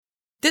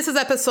This is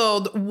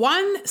episode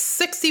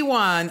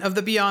 161 of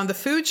the Beyond the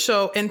Food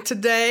Show, and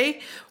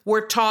today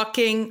we're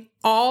talking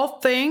all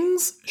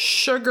things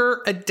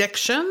sugar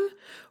addiction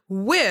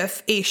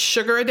with a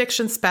sugar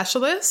addiction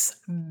specialist,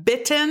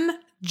 Bitten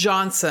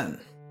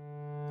Johnson.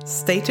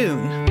 Stay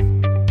tuned.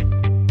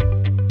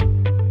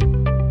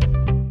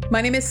 My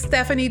name is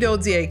Stephanie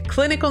Dodier,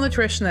 clinical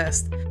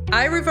nutritionist.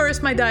 I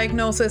reversed my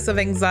diagnosis of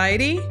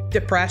anxiety,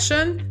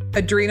 depression,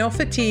 adrenal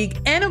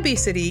fatigue, and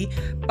obesity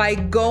by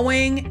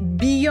going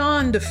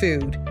beyond the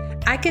food.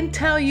 I can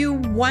tell you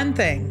one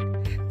thing,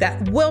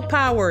 that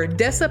willpower,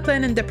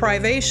 discipline, and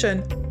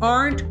deprivation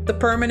aren't the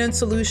permanent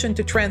solution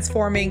to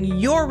transforming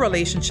your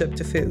relationship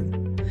to food.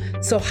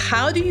 So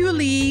how do you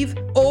leave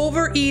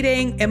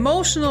overeating,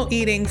 emotional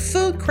eating,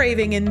 food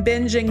craving, and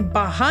binging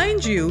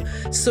behind you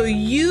so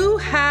you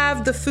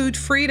have the food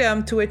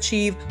freedom to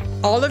achieve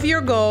all of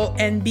your goal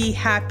and be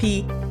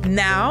happy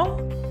now?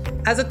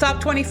 As a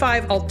top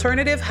 25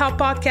 alternative health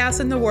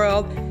podcast in the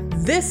world,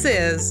 this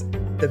is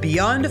the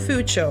Beyond the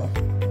Food Show.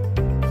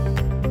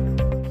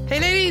 Hey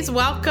ladies,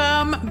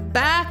 welcome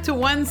back to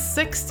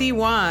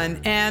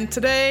 161. And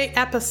today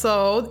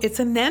episode, it's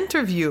an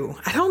interview.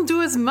 I don't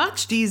do as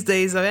much these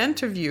days of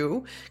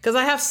interview because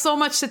I have so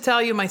much to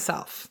tell you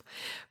myself.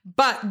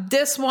 But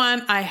this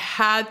one I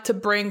had to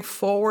bring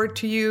forward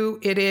to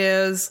you. It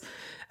is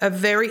a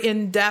very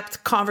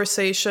in-depth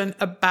conversation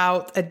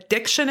about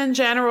addiction in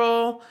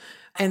general.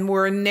 And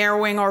we're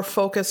narrowing our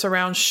focus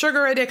around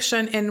sugar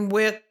addiction and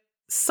with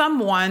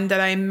someone that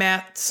I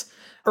met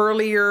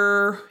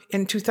earlier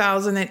in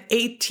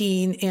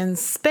 2018 in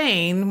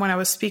Spain when I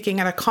was speaking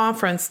at a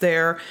conference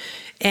there.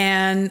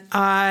 And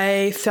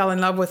I fell in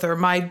love with her.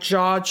 My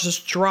jaw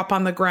just dropped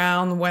on the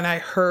ground when I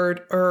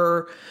heard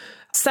her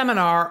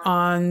seminar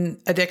on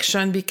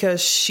addiction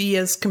because she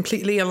is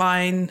completely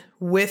aligned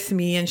with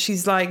me. And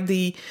she's like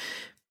the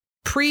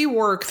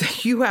pre-work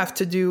that you have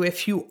to do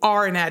if you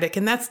are an addict.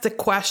 And that's the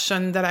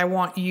question that I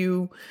want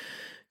you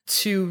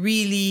to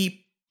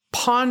really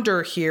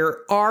ponder here.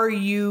 Are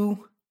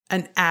you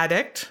an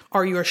addict?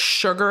 Are you a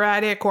sugar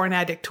addict or an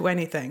addict to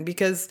anything?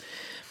 Because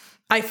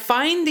I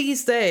find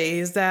these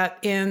days that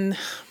in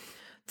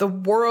the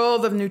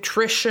world of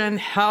nutrition,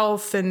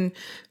 health, and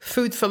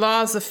food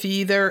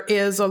philosophy, there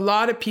is a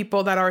lot of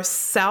people that are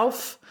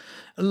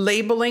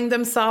self-labeling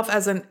themselves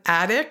as an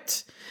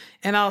addict.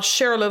 And I'll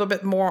share a little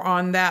bit more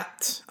on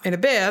that in a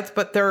bit,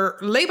 but they're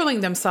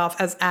labeling themselves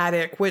as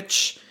addict,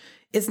 which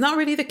is not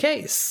really the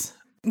case.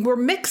 We're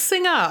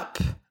mixing up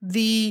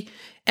the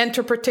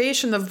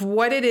interpretation of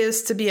what it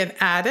is to be an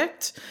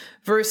addict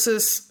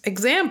versus,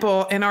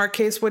 example, in our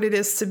case, what it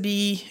is to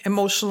be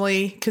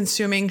emotionally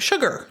consuming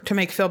sugar to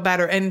make feel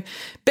better. And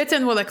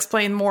Bitten will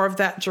explain more of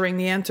that during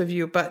the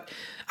interview, but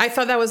I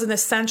thought that was an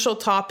essential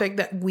topic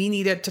that we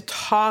needed to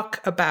talk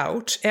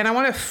about. And I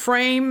want to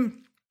frame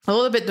a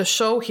little bit the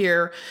show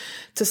here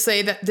to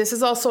say that this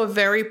is also a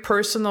very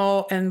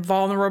personal and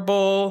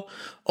vulnerable,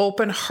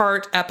 open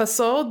heart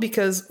episode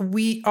because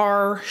we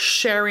are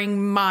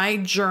sharing my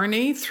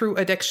journey through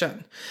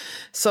addiction.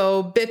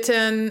 So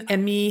Bitten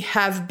and me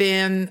have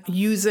been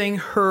using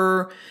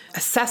her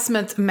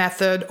assessment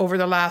method over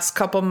the last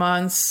couple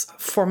months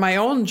for my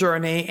own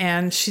journey.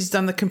 And she's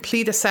done the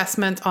complete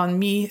assessment on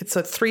me. It's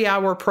a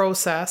 3-hour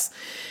process.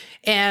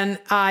 And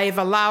I've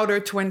allowed her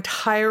to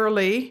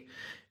entirely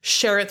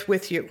share it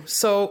with you.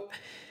 So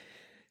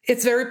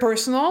it's very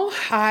personal.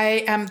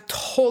 I am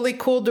totally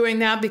cool doing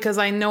that because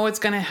I know it's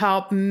going to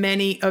help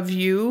many of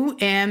you.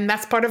 And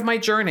that's part of my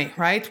journey,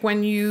 right?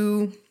 When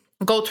you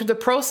go through the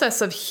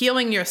process of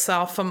healing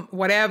yourself from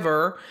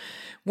whatever,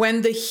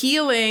 when the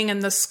healing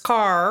and the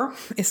scar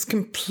is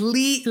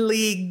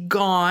completely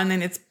gone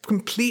and it's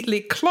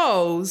completely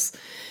closed,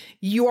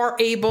 you are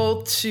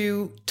able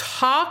to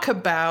talk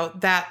about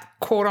that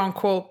quote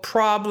unquote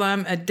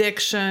problem,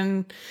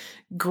 addiction,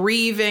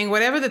 grieving,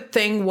 whatever the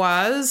thing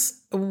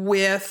was,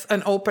 with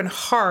an open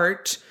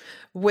heart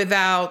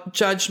without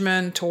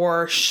judgment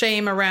or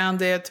shame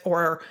around it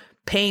or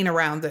pain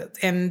around it.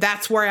 And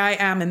that's where I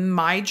am in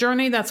my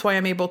journey. That's why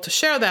I'm able to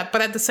share that.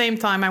 But at the same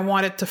time, I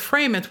wanted to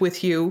frame it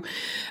with you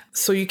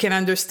so you can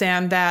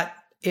understand that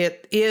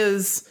it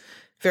is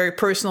very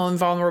personal and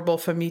vulnerable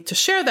for me to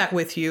share that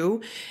with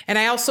you. And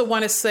I also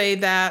want to say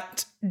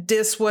that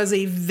this was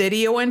a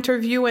video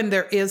interview and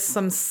there is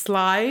some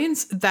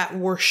slides that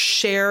were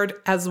shared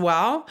as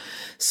well.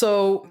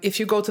 So if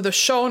you go to the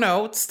show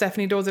notes,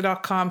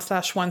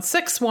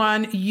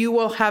 stephaniedodier.com/161, you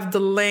will have the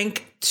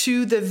link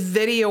to the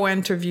video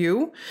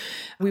interview.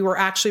 We were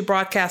actually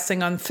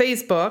broadcasting on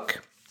Facebook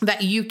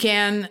that you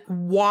can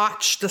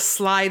watch the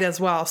slide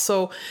as well.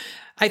 So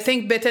I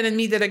think Bitten and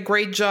me did a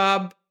great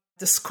job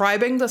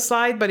describing the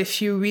slide, but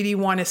if you really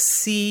want to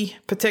see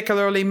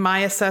particularly my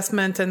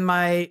assessment and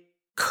my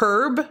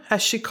curb,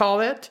 as she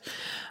called it,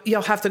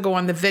 you'll have to go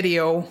on the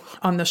video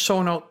on the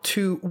show note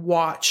to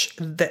watch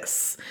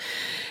this.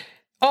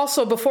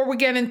 Also, before we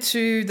get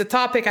into the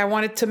topic, I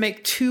wanted to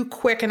make 2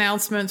 quick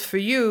announcements for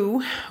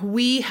you.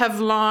 We have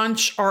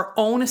launched our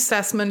own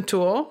assessment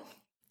tool.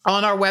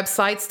 on our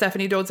website,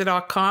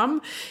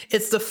 stephaniedodze.com.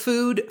 It's the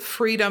Food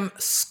Freedom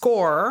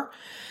Score.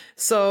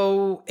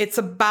 So it's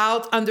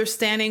about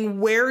understanding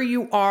where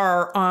you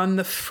are on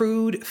the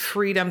food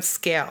freedom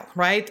scale,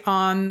 right?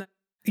 On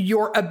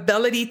your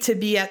ability to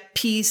be at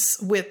peace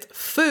with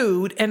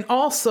food and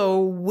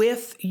also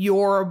with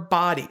your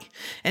body,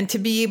 and to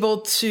be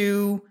able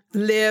to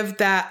live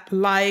that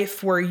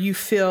life where you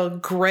feel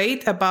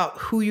great about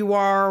who you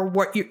are,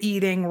 what you're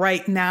eating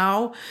right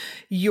now,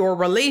 your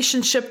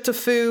relationship to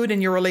food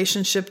and your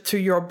relationship to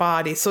your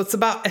body. So it's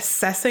about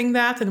assessing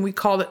that, and we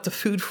call it the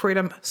Food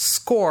Freedom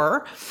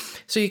Score.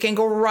 So you can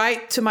go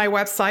right to my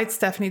website,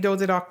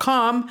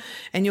 stephaniedodze.com,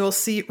 and you'll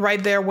see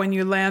right there when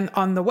you land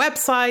on the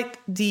website,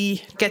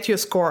 the Get Your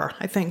Score.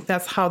 I think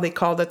that's how they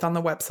called it on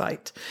the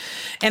website.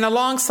 And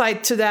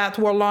alongside to that,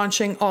 we're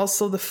launching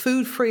also the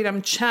Food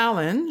Freedom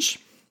Challenge,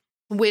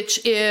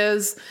 which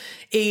is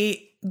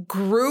a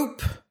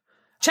group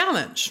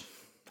challenge.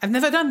 I've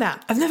never done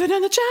that. I've never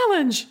done a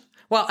challenge.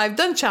 Well, I've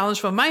done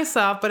challenge for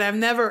myself, but I've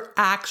never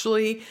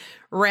actually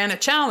ran a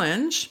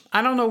challenge.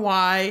 I don't know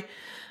why,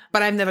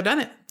 but I've never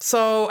done it.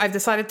 So I've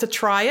decided to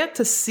try it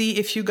to see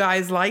if you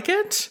guys like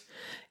it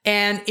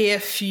and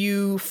if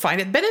you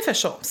find it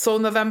beneficial. So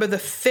November the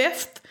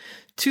 5th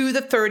to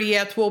the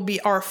 30th will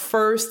be our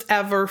first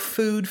ever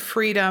Food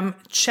Freedom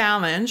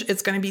Challenge.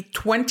 It's going to be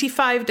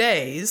 25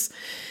 days.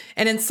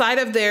 And inside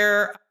of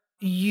there,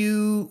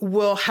 you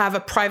will have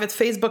a private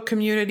Facebook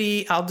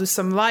community. I'll do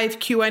some live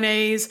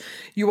Q&As.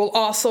 You will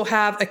also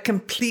have a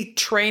complete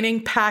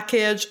training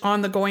package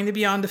on the Going to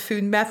Beyond the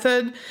Food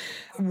method.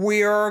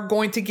 We're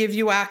going to give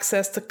you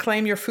access to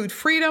Claim Your Food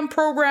Freedom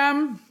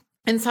program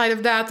inside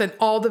of that, and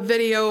all the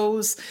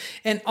videos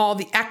and all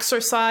the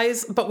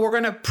exercise. But we're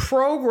going to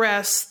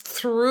progress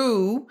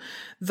through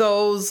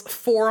those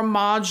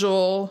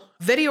 4-module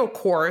video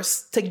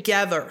course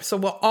together. So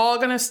we're all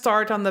going to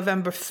start on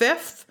November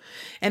 5th.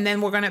 And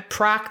then we're going to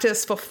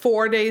practice for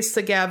 4 days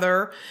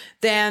together.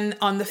 Then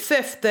on the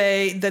 5th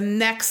day, the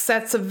next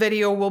sets of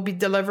video will be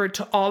delivered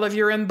to all of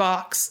your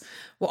inbox.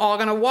 We're all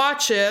going to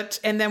watch it,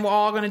 and then we're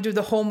all going to do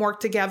the homework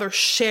together,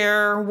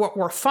 share what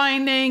we're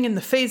finding in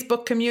the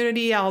Facebook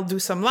community. I'll do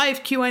some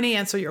live Q&A,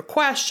 answer your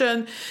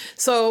question.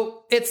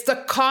 So it's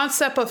the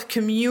concept of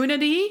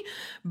community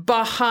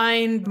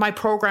behind my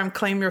program,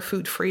 Claim Your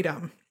Food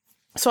Freedom.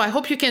 So I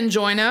hope you can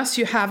join us.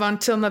 You have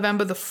until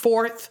November the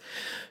 4th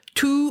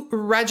to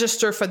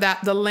register for that.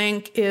 The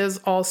link is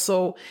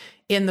also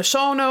in the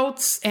show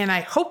notes, and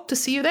I hope to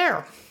see you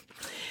there.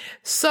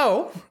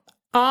 So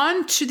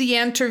on to the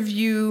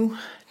interview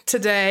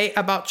today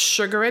about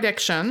sugar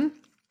addiction.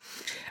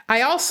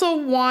 I also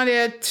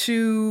wanted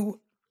to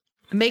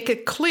make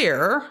it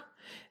clear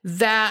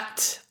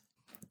that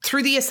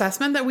through the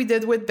assessment that we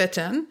did with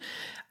Bitten,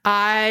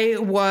 I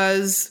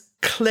was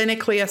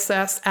clinically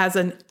assessed as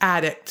an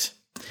addict.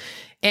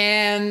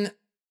 And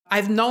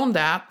I've known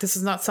that. This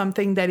is not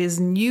something that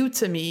is new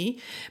to me,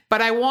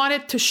 but I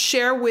wanted to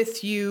share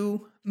with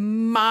you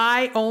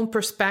my own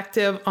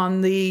perspective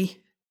on the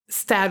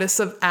status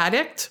of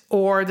addict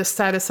or the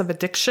status of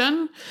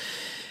addiction,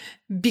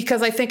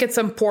 because I think it's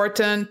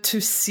important to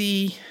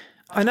see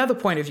another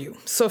point of view.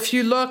 So if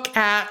you look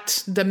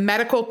at the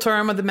medical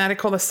term or the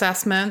medical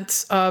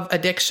assessment of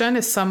addiction,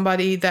 is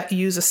somebody that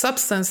uses a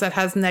substance that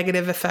has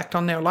negative effect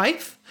on their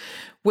life,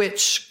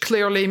 which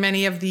clearly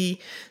many of the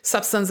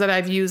substances that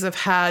I've used have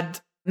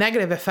had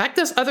negative effect.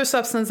 There's other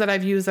substances that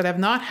I've used that have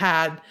not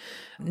had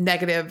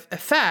negative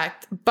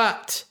effect,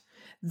 but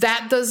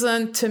that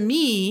doesn't, to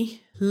me,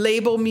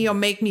 label me or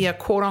make me a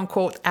quote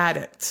unquote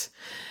addict.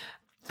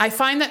 I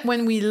find that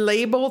when we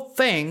label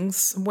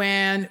things,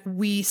 when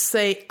we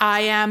say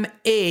I am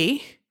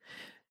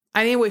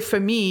anyway, for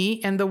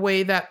me and the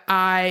way that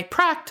I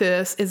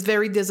practice is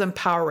very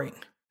disempowering.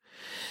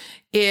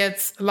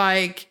 It's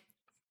like,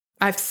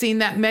 I've seen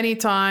that many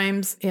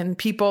times in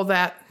people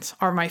that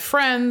are my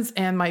friends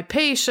and my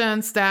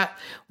patients, that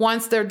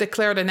once they're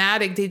declared an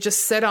addict, they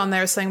just sit on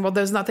there saying, well,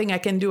 there's nothing I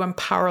can do. I'm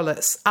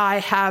powerless. I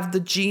have the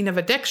gene of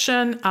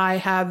addiction. I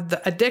have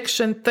the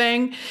addiction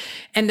thing,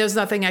 and there's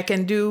nothing I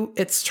can do.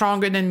 It's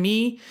stronger than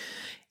me.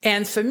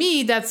 And for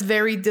me, that's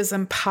very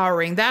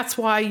disempowering. That's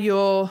why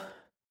you'll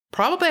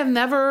probably have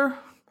never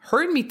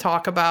heard me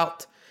talk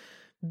about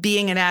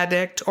being an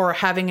addict or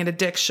having an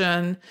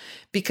addiction,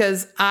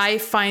 because I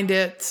find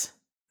it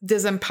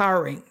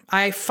disempowering.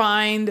 I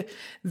find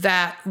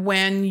that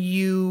when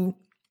you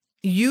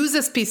use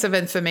this piece of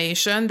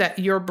information, that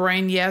your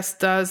brain, yes,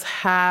 does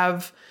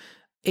have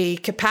a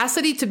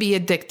capacity to be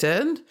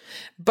addicted,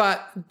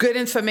 but good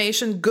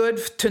information, good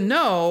to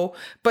know,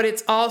 but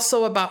it's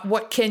also about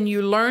what can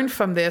you learn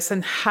from this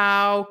and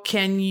how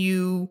can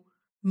you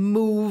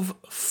move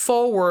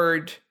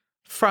forward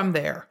from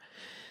there.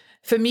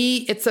 For me,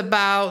 it's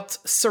about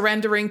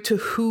surrendering to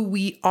who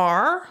we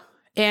are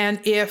And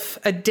if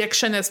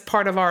addiction is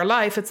part of our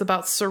life, it's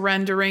about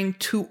surrendering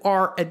to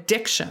our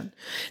addiction.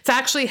 It's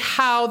actually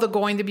how the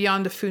Going to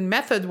Beyond the Food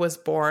method was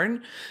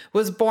born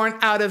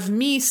out of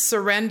me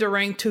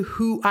surrendering to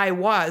who I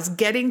was,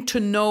 getting to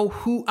know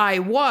who I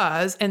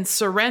was and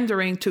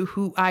surrendering to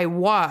who I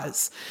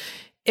was.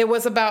 It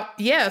was about,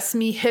 yes,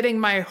 me hitting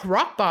my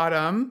rock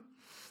bottom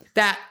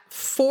that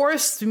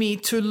forced me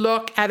to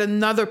look at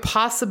another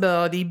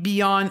possibility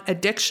beyond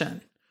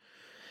addiction.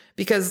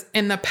 Because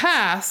in the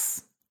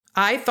past,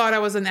 I thought I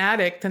was an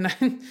addict and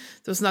there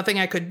was nothing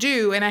I could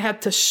do. And I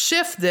had to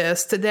shift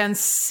this to then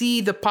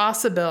see the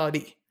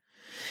possibility.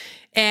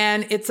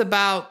 And it's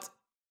about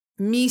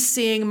me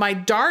seeing my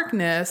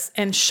darkness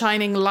and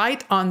shining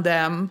light on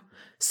them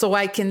so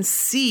I can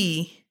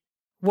see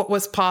what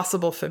was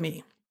possible for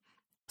me.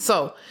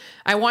 So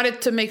I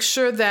wanted to make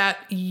sure that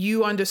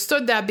you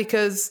understood that,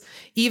 because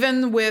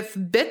even with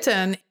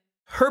Bitten,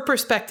 her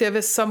perspective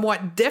is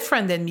somewhat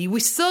different than me.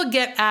 We still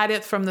get at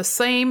it from the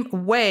same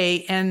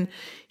way and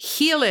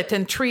heal it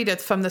and treat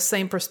it from the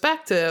same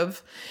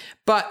perspective,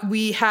 but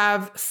we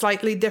have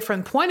slightly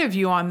different point of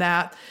view on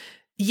that,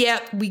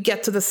 yet we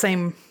get to the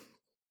same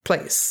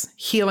place,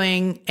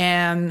 healing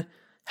and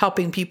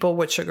helping people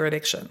with sugar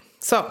addiction.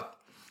 So,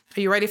 are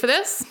you ready for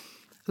this?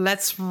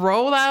 Let's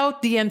roll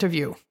out the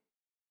interview.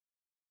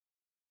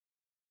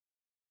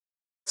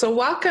 So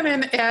welcome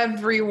in,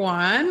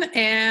 everyone.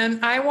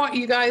 And I want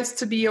you guys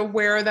to be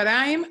aware that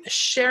I'm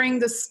sharing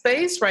the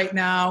space right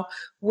now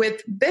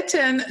with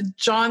Bitten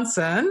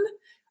Johnson,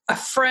 a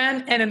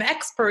friend and an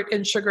expert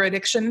in sugar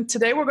addiction.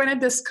 Today, we're going to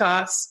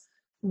discuss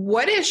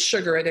what is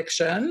sugar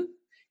addiction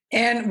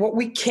and what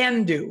we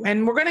can do.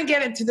 And we're going to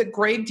get into the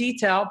great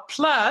detail.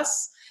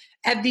 Plus,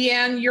 at the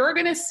end, you're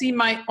going to see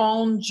my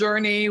own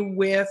journey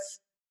with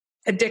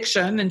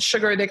addiction and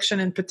sugar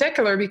addiction in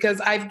particular, because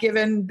I've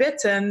given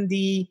Bitten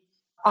the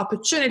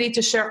opportunity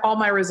to share all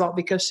my results,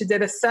 because she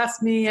did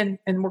assess me, and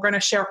we're going to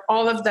share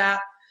all of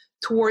that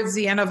towards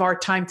the end of our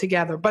time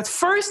together. But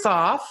first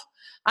off,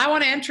 I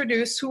want to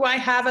introduce who I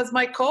have as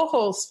my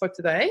co-host for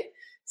today.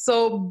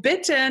 So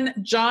Bitten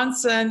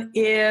Johnson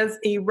is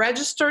a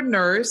registered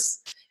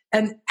nurse,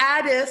 an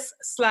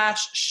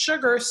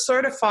Addis/sugar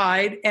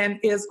certified,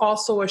 and is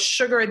also a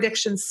sugar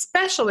addiction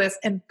specialist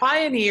and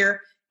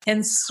pioneer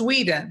in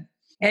Sweden.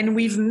 And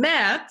we've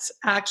met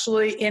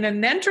actually in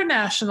an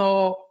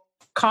international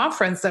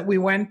conference that we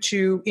went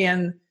to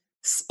in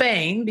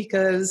Spain,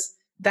 because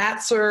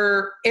that's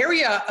her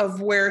area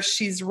of where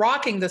she's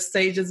rocking the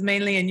stage, is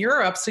mainly in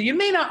Europe. So you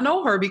may not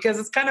know her because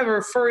it's kind of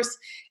her first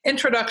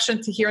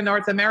introduction to here in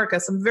North America.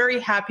 So I'm very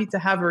happy to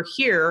have her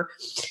here.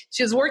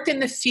 She's worked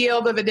in the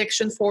field of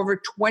addiction for over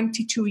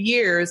 22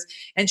 years,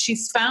 and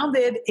she's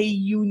founded a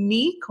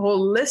unique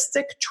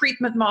holistic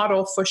treatment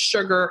model for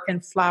sugar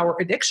and flour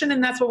addiction.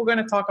 And that's what we're going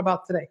to talk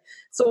about today.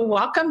 So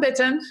welcome,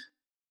 Bitten.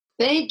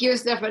 Thank you,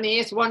 Stephanie.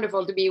 It's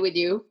wonderful to be with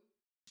you.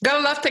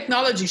 Gotta love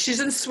technology. She's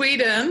in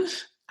Sweden.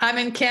 I'm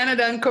in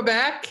Canada and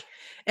Quebec,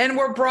 and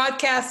we're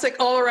broadcasting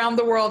all around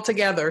the world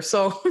together.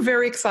 So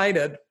very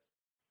excited.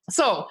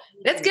 So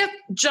let's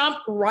jump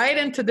right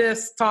into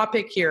this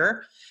topic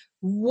here.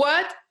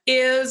 What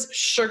is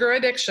sugar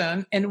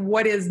addiction and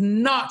what is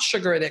not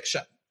sugar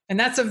addiction? And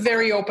that's a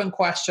very open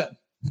question.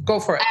 Go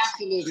for it.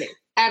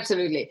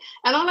 Absolutely.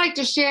 And I'd like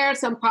to share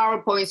some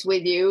PowerPoints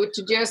with you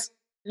to just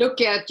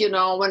look at,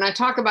 when I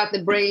talk about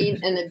the brain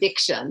and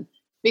addiction,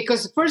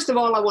 because first of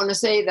all, I want to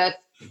say that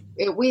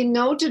we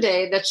know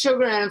today that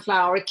sugar and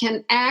flour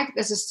can act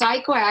as a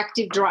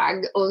psychoactive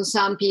drug on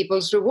some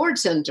people's reward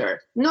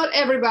center. Not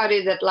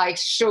everybody that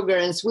likes sugar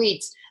and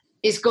sweets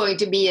is going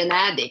to be an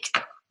addict.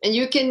 And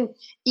you can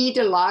eat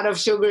a lot of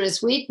sugar and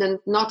sweet and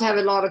not have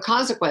a lot of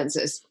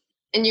consequences.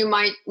 And you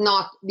might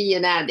not be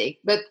an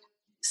addict. But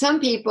some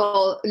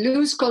people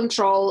lose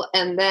control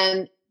and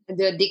then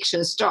the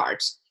addiction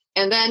starts.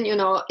 And then,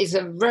 it's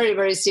a very,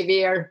 very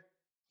severe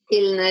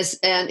illness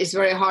and it's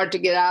very hard to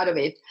get out of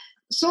it.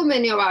 So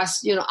many of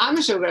us, I'm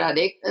a sugar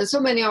addict, and so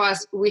many of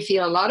us, we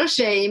feel a lot of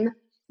shame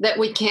that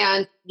we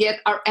can't get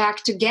our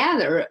act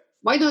together.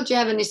 Why don't you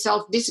have any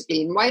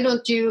self-discipline? Why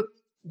don't you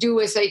do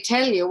as I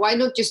tell you? Why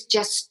don't you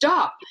just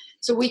stop?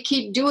 So we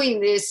keep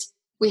doing this.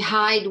 We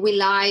hide, we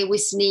lie, we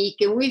sneak,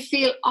 and we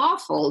feel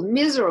awful,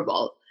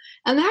 miserable.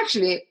 And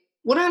actually,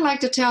 what I like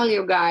to tell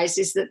you guys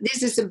is that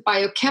this is a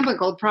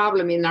biochemical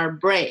problem in our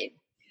brain.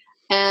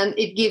 And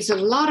it gives a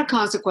lot of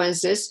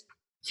consequences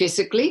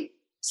physically,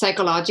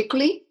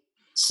 psychologically,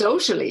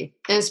 socially,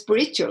 and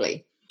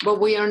spiritually. But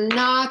we are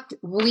not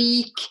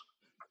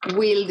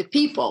weak-willed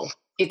people.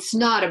 It's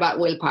not about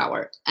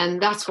willpower.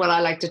 And that's what I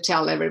like to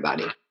tell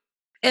everybody.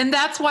 And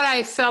that's what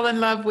I fell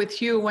in love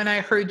with you when I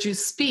heard you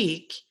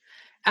speak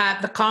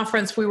at the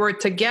conference we were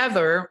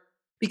together,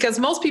 because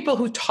most people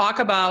who talk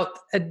about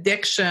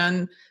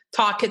addiction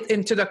talk it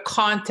into the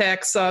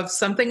context of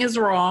something is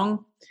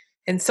wrong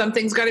and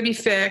something's got to be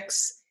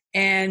fixed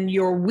and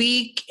you're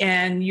weak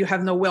and you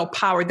have no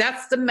willpower.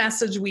 That's the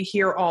message we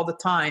hear all the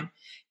time.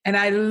 And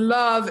I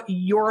love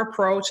your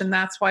approach. And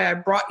that's why I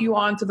brought you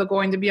on to the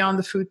Going to Beyond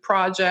the Food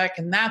Project.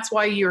 And that's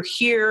why you're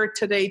here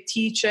today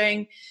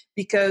teaching,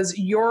 because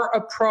your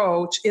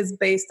approach is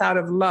based out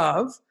of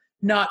love,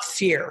 not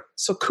fear.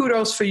 So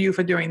kudos for you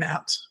for doing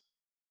that.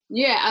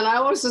 Yeah, and I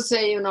also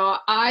say,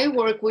 I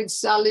work with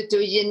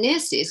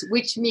salutogenesis,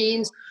 which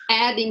means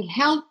adding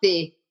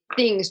healthy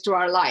things to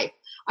our life.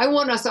 I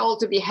want us all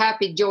to be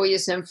happy,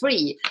 joyous, and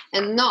free,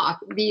 and not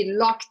be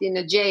locked in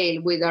a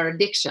jail with our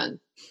addiction.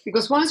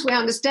 Because once we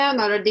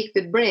understand our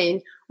addicted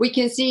brain, we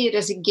can see it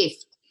as a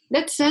gift.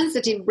 That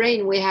sensitive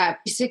brain we have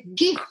is a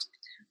gift.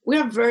 We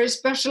are very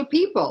special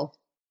people.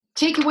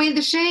 Take away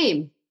the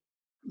shame.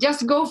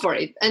 Just go for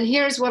it. And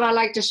here's what I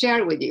like to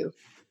share with you.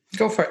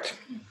 Go for it.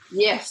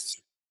 Yes.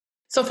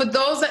 So for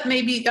those that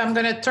maybe, I'm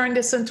going to turn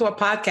this into a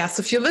podcast.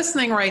 If you're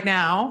listening right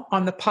now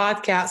on the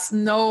podcast,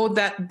 know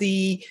that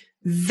the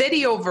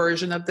video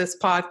version of this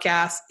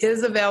podcast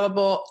is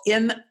available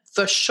in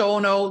the show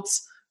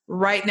notes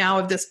right now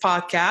of this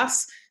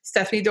podcast,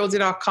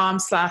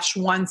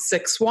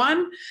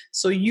 stephaniedodier.com/161.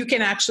 So you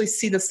can actually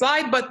see the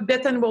slide, but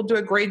Bitten will do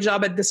a great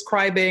job at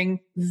describing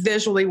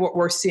visually what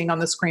we're seeing on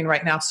the screen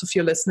right now. So if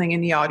you're listening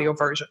in the audio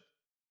version.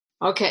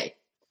 Okay.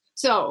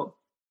 So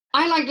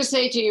I like to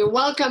say to you,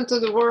 welcome to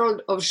the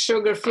world of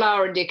sugar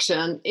flour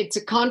addiction. It's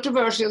a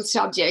controversial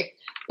subject,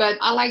 but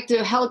I like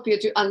to help you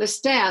to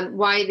understand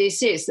why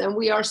this is. And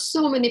we are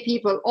so many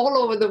people all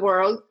over the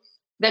world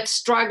that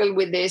struggle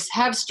with this,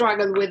 have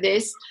struggled with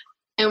this,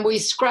 and we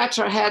scratch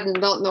our head and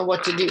don't know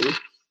what to do.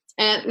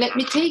 And let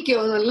me take you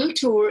on a little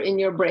tour in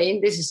your brain.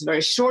 This is a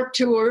very short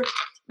tour,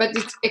 but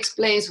it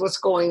explains what's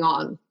going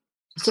on.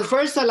 So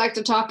first, I like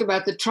to talk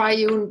about the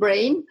triune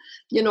brain.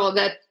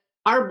 That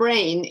our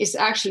brain is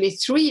actually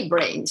three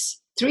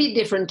brains, three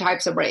different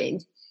types of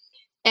brain.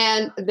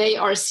 And they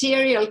are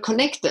serial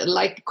connected,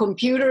 like a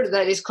computer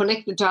that is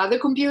connected to other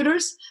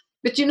computers.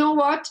 But you know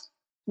what?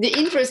 The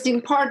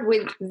interesting part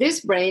with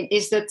this brain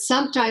is that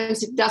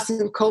sometimes it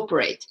doesn't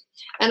cooperate.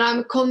 And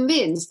I'm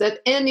convinced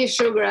that any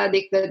sugar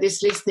addict that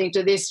is listening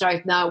to this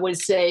right now will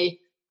say,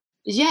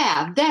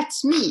 yeah,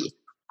 that's me.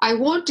 I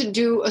want to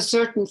do a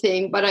certain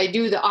thing, but I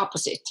do the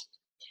opposite.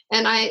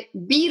 And I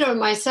beat on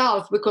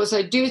myself because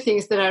I do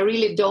things that I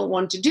really don't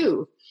want to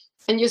do.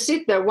 And you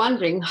sit there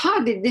wondering,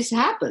 how did this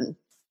happen?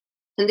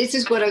 And this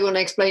is what I'm going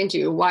to explain to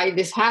you, why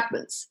this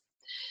happens.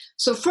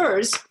 So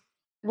first,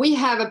 we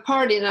have a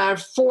part in our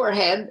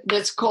forehead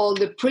that's called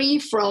the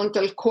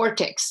prefrontal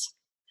cortex.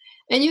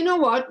 And you know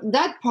what?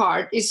 That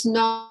part is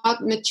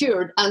not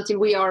matured until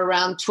we are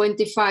around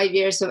 25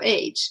 years of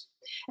age.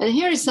 And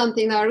here is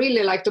something I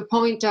really like to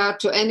point out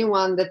to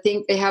anyone that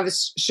think they have a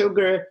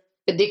sugar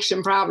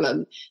addiction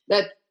problem,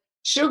 that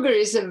sugar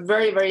is a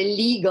very, very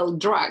legal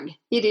drug.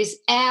 It is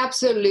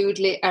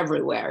absolutely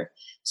everywhere.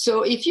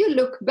 So if you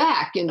look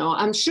back,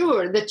 I'm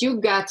sure that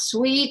you got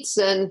sweets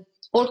and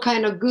all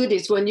kind of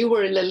goodies when you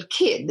were a little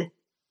kid.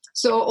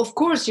 So of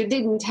course you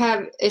didn't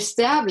have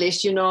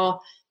established,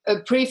 a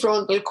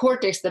prefrontal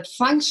cortex that's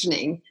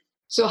functioning.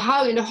 So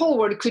how in the whole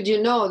world could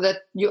you know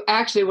that you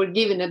actually were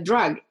given a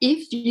drug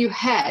if you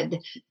had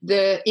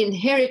the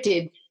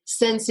inherited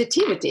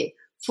sensitivity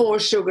for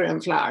sugar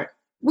and flour,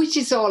 which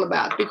is all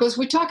about, because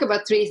we talk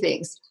about three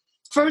things.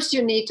 First,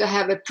 you need to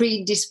have a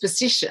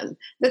predisposition.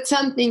 That's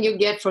something you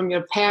get from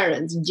your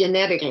parents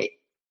genetically.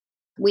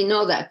 We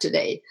know that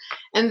today.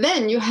 And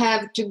then you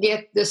have to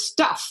get the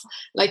stuff.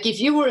 Like if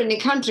you were in a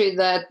country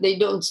that they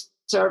don't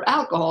serve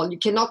alcohol, you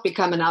cannot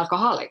become an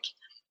alcoholic.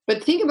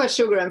 But think about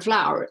sugar and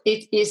flour.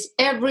 It is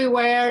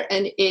everywhere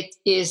and it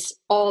is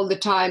all the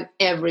time,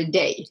 every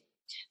day.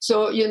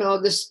 So,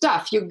 the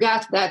stuff, you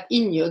got that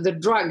in you, the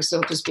drug,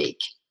 so to speak.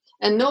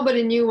 And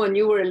nobody knew when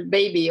you were a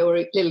baby or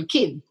a little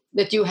kid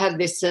that you had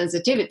this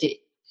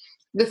sensitivity.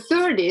 The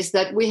third is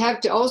that we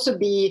have to also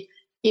be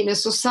in a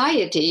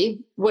society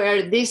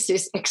where this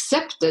is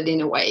accepted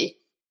in a way.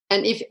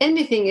 And if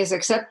anything is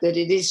accepted,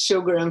 it is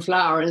sugar and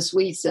flour and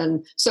sweets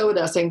and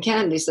sodas and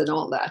candies and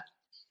all that.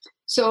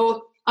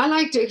 So I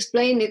like to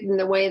explain it in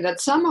the way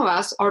that some of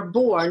us are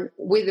born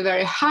with a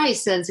very high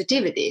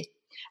sensitivity.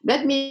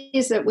 That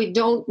means that we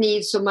don't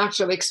need so much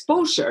of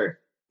exposure.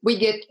 We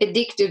get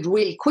addicted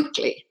really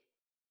quickly.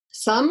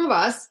 Some of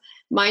us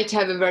might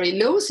have a very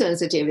low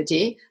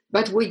sensitivity,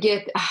 but we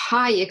get a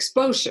high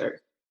exposure.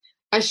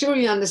 I'm sure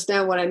you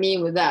understand what I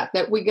mean with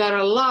that we got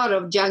a lot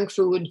of junk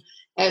food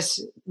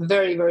as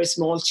very, very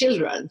small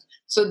children.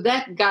 So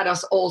that got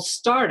us all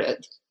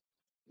started.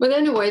 But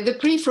anyway, the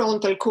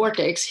prefrontal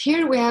cortex,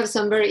 here we have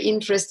some very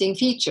interesting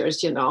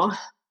features,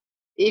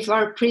 If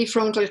our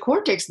prefrontal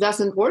cortex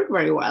doesn't work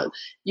very well,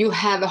 you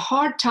have a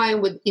hard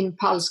time with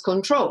impulse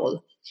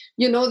control.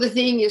 The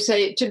thing you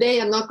say,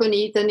 today I'm not going to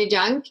eat any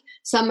junk.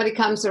 Somebody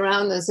comes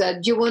around and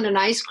said, do you want an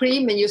ice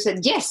cream? And you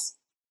said, yes,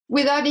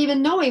 without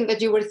even knowing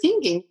that you were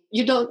thinking.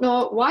 You don't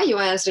know why you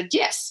answered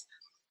yes,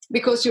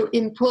 because your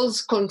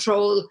impulse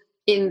control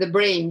in the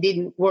brain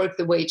didn't work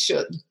the way it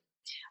should.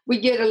 We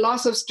get a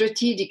loss of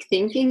strategic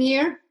thinking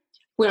here.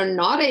 We are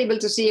not able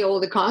to see all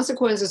the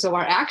consequences of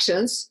our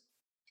actions.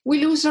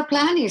 We lose our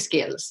planning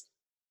skills.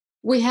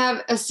 We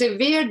have a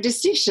severe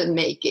decision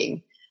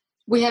making.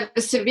 We have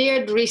a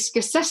severe risk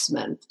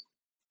assessment,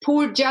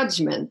 poor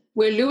judgment.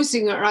 We're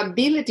losing our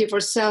ability for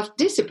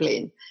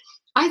self-discipline.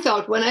 I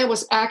thought when I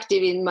was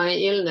active in my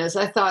illness,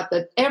 I thought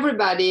that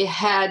everybody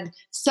had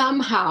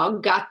somehow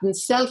gotten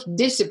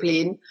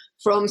self-discipline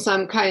from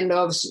some kind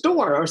of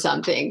store or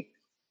something.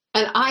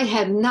 And I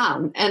had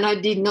none, and I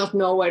did not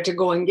know where to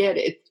go and get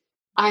it.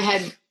 I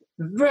had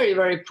very,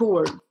 very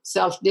poor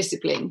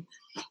self-discipline.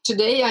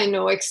 Today, I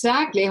know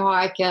exactly how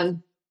I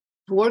can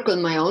work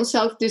on my own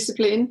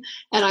self-discipline,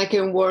 and I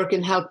can work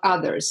and help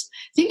others.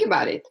 Think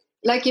about it.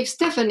 Like if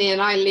Stephanie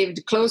and I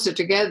lived closer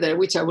together,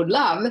 which I would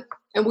love,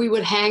 and we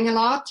would hang a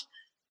lot,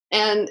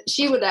 and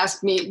she would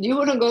ask me, do you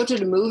want to go to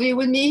the movie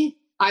with me?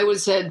 I would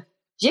say,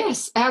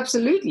 yes,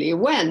 absolutely.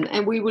 When?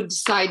 And we would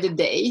decide a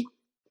day.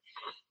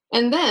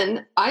 And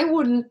then I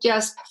wouldn't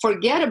just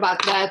forget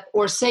about that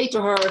or say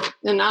to her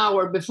an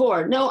hour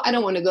before, no, I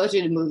don't want to go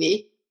to the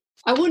movie.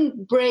 I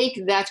wouldn't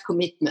break that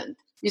commitment.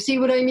 You see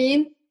what I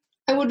mean?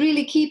 I would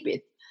really keep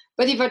it.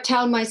 But if I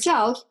tell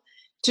myself,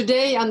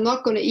 today I'm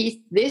not going to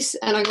eat this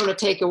and I'm going to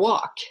take a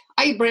walk,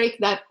 I break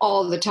that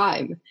all the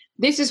time.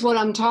 This is what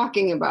I'm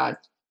talking about.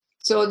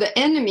 So the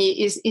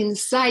enemy is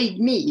inside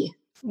me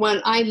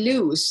when I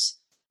lose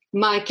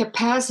my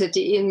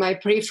capacity in my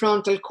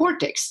prefrontal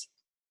cortex.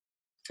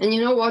 And you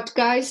know what,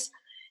 guys?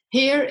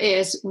 Here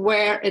is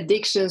where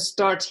addiction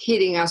starts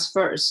hitting us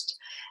first.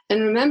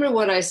 And remember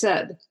what I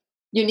said.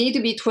 You need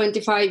to be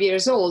 25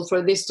 years old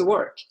for this to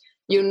work.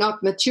 You're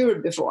not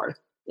matured before.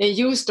 And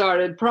you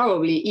started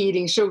probably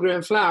eating sugar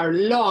and flour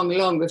long,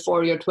 long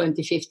before your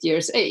 25th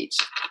year's age.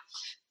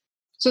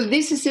 So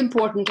this is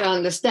important to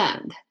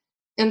understand.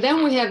 And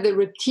then we have the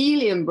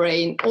reptilian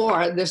brain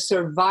or the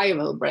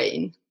survival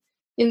brain.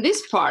 In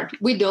this part,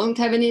 we don't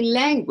have any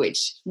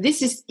language.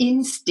 This is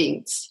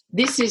instincts.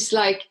 This is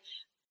like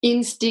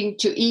instinct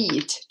to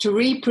eat, to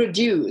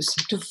reproduce,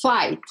 to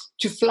fight,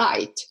 to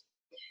flight.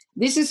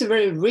 This is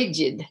very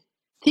rigid.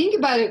 Think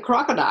about a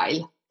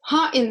crocodile.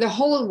 How in the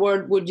whole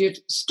world would you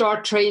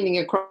start training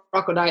a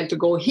crocodile to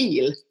go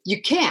heal?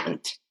 You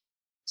can't.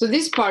 So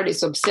this part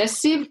is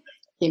obsessive,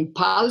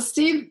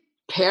 impulsive,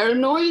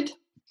 paranoid.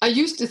 I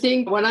used to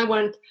think when I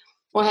went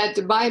or had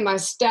to buy my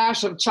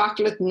stash of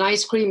chocolate and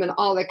ice cream and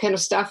all that kind of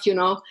stuff,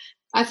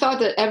 I thought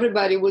that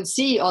everybody would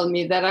see on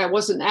me that I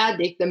was an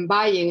addict and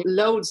buying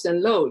loads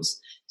and loads.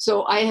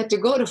 So I had to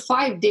go to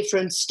 5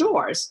 different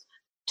stores.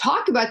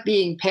 Talk about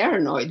being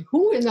paranoid.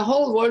 Who in the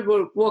whole world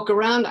will walk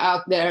around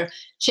out there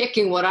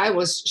checking what I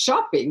was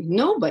shopping?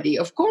 Nobody,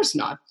 of course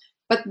not.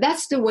 But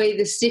that's the way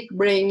the sick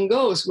brain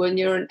goes when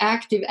you're an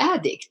active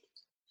addict.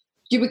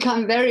 You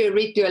become very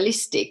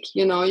ritualistic.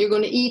 You're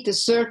going to eat a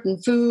certain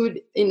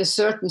food in a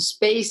certain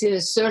space, in a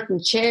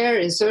certain chair,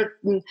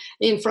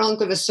 in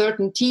front of a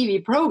certain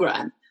TV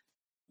program.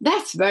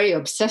 That's very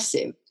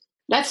obsessive.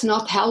 That's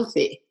not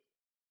healthy.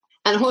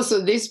 And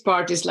also this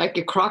part is like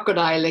a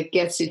crocodile that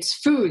gets its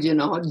food,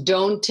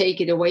 don't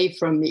take it away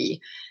from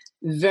me.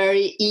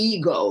 Very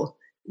ego.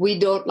 We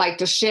don't like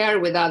to share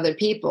with other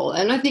people.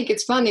 And I think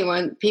it's funny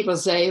when people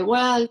say,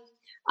 well,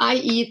 I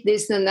eat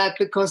this and that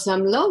because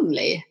I'm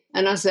lonely.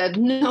 And I said,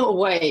 no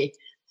way.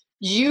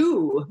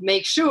 You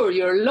make sure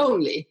you're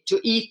lonely to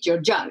eat your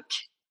junk.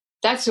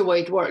 That's the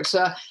way it works.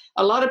 A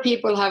lot of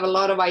people have a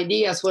lot of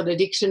ideas what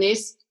addiction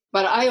is.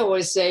 But I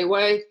always say,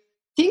 well,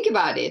 think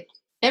about it.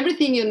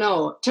 Everything you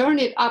know, turn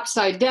it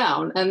upside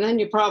down, and then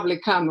you probably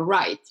come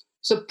right.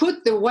 So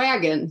put the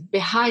wagon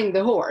behind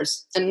the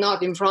horse and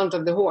not in front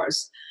of the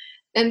horse.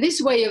 And this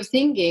way of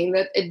thinking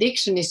that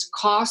addiction is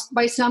caused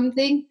by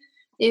something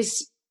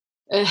is,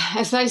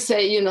 as I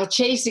say,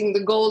 chasing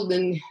the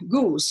golden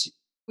goose.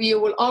 You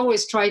will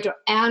always try to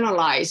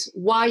analyze,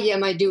 why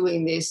am I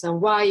doing this and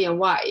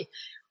why?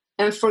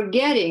 And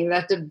forgetting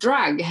that the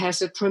drug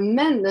has a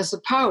tremendous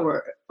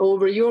power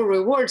over your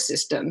reward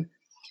system.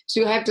 So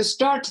you have to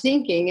start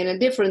thinking in a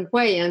different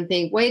way and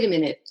think, wait a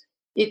minute,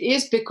 it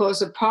is because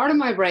a part of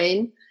my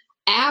brain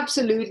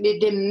absolutely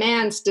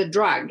demands the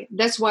drug.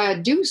 That's why I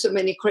do so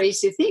many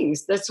crazy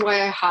things. That's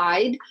why I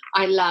hide,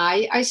 I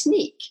lie, I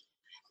sneak.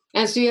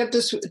 And so you have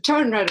to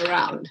turn that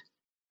around.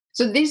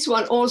 So this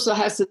one also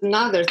has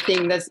another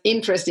thing that's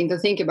interesting to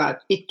think about.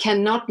 It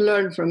cannot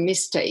learn from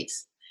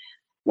mistakes.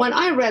 When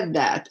I read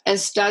that and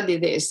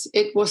studied this,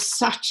 it was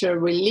such a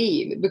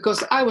relief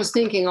because I was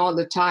thinking all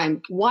the time,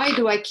 why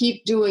do I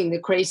keep doing the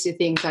crazy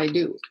things I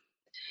do?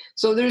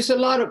 So there's a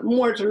lot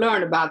more to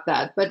learn about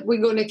that, but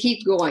we're going to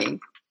keep going.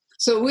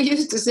 So we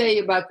used to say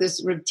about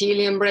this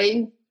reptilian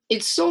brain,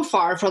 it's so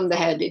far from the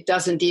head, it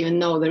doesn't even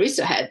know there is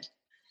a head.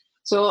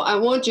 So I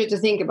want you to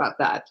think about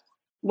that.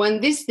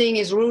 When this thing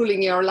is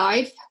ruling your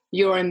life,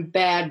 you're in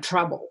bad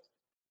trouble.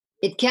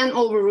 It can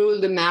overrule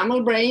the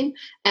mammal brain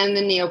and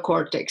the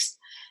neocortex.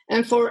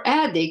 And for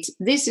addicts,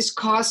 this is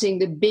causing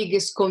the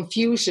biggest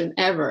confusion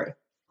ever.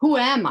 Who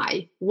am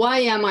I? Why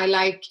am I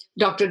like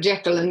Dr.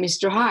 Jekyll and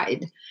Mr.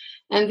 Hyde?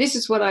 And this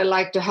is what I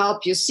like to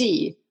help you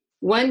see.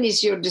 When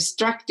is your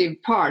destructive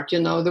part,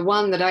 the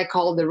one that I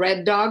call the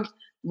red dog?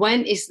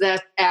 When is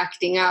that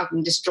acting out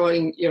and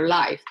destroying your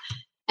life?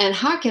 And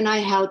how can I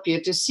help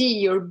you to see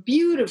your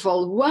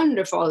beautiful,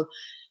 wonderful,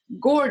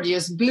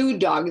 gorgeous blue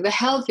dog, the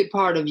healthy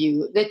part of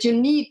you that you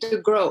need to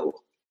grow?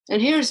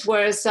 And here's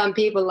where some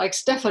people like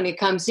Stephanie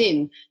comes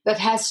in that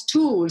has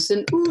tools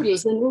and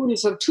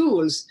oodles of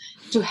tools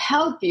to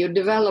help you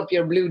develop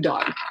your blue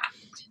dog.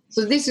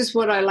 So this is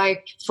what I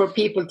like for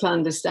people to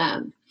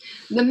understand.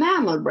 The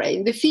mammal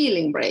brain, the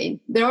feeling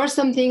brain, there are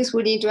some things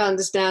we need to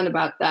understand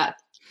about that.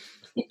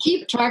 We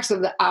keep tracks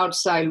of the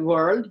outside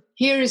world.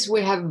 Here is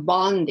we have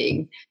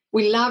bonding.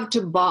 We love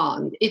to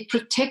bond. It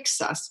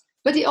protects us.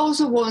 But it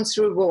also wants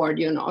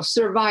reward,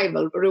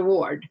 survival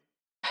reward.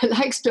 It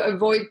likes to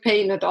avoid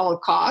pain at all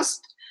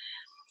costs.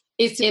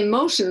 It's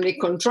emotionally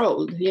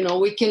controlled.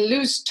 We can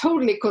lose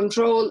totally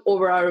control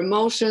over our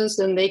emotions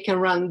and they can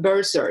run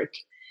berserk.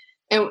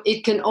 And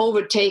it can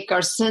overtake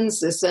our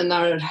senses and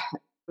our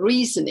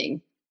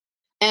reasoning.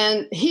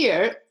 And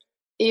here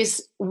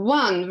is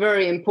one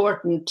very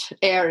important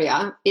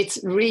area. It's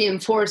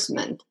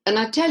reinforcement. And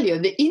I tell you,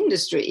 the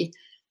industry,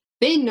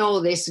 they know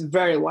this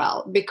very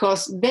well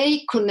because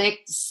they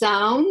connect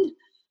sound,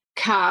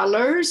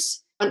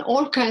 colors, and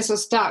all kinds of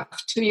stuff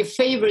to your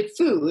favorite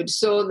food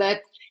so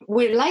that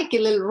we're like a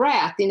little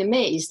rat in a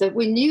maze, that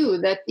we knew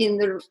that in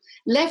the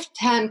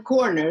left-hand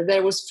corner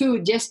there was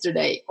food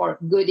yesterday or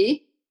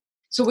goodie.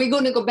 So we're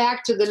going to go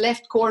back to the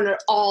left corner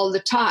all the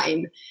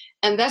time.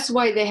 And that's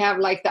why they have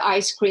like the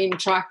ice cream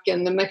truck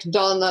and the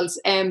McDonald's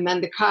M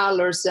and the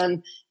colors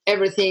and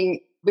everything,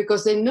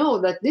 because they know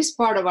that this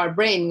part of our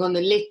brain going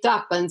to lit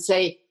up and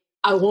say,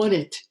 I want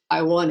it,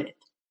 I want it.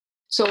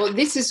 So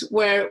this is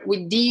where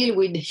we deal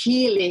with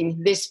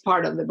healing this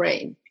part of the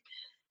brain.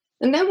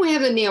 And then we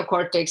have the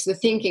neocortex, the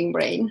thinking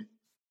brain.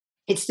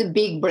 It's the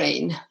big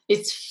brain.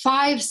 It's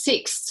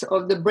 5/6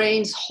 of the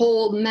brain's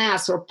whole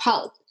mass or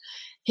pulp.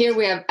 Here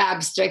we have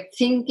abstract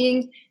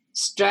thinking,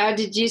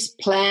 strategies,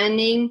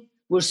 planning.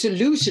 We're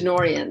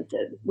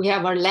solution-oriented. We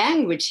have our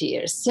language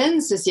here,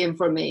 senses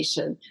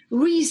information,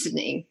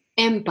 reasoning,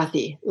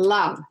 empathy,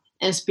 love,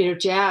 and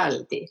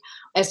spirituality,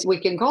 as we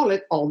can call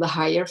it, all the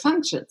higher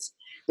functions.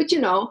 But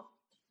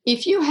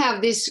if you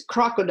have this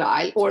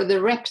crocodile or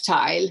the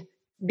reptile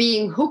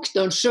being hooked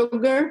on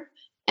sugar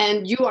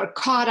and you are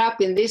caught up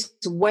in this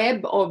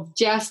web of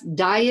just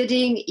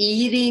dieting,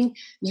 eating,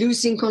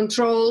 losing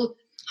control,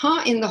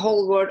 how in the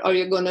whole world are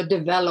you going to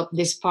develop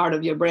this part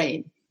of your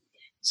brain?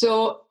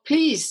 So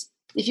please,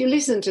 if you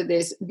listen to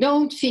this,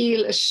 don't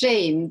feel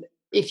ashamed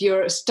if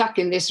you're stuck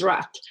in this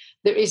rut.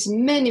 There is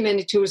many,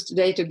 many tools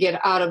today to get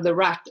out of the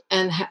rut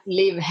and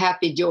live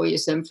happy,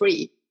 joyous, and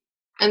free.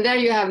 And there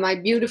you have my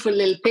beautiful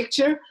little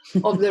picture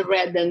of the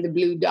red and the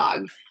blue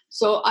dog.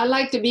 So I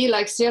like to be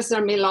like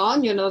Cesar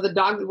Millan, the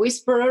dog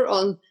whisperer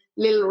on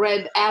Little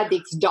Red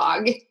Addict's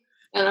dog.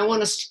 And I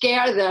want to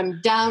scare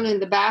them down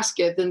in the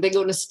basket and they're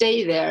going to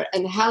stay there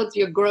and help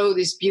you grow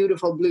this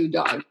beautiful blue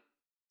dog.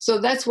 So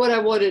that's what I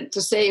wanted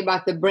to say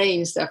about the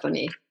brain,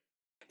 Stephanie.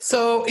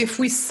 So if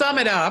we sum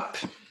it up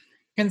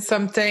in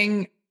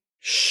something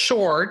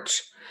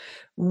short,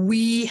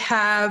 we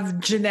have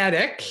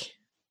genetic.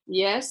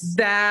 Yes.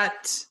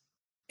 That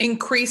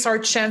increase our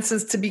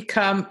chances to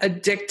become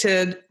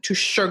addicted to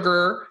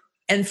sugar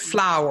and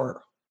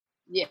flour.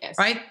 Yes.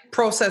 Right?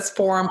 Processed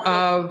form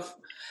of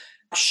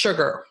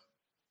sugar.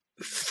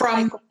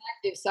 From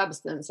psychoactive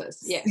substances.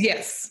 Yes.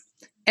 Yes.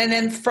 And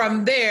then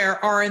from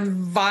there, our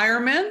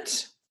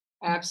environment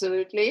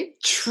absolutely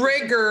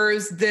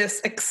triggers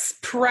this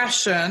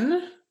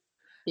expression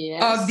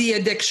of the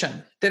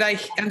addiction. Did I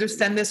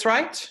understand this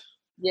right?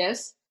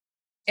 Yes.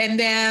 And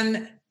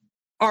then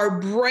our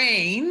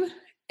brain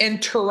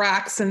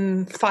interacts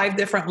in 5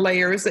 different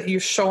layers that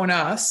you've shown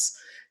us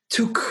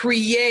to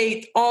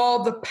create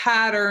all the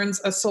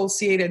patterns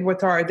associated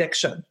with our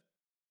addiction.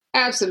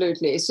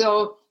 Absolutely.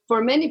 So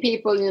for many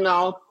people,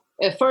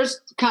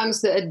 first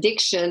comes the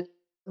addiction,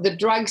 the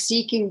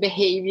drug-seeking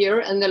behavior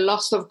and the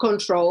loss of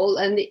control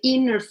and the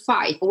inner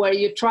fight where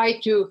you try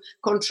to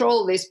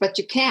control this, but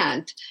you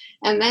can't.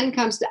 And then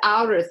comes the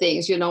outer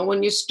things,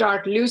 when you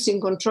start losing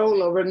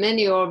control over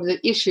many of the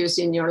issues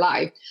in your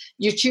life.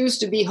 You choose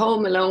to be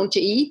home alone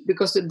to eat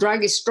because the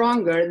drug is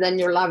stronger than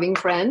your loving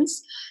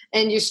friends.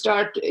 And you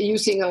start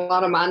using a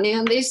lot of money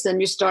on this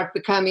and you start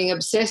becoming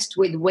obsessed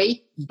with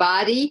weight,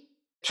 body,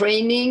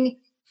 training,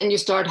 and you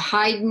start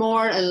hide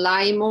more and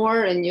lie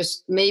more. And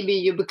maybe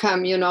you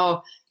become,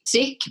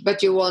 sick,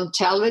 but you won't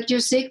tell that you're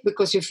sick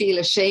because you feel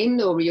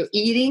ashamed over your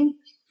eating.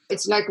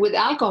 It's like with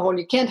alcohol,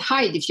 you can't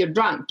hide if you're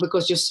drunk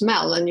because you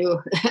smell and you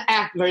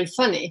act very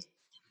funny.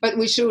 But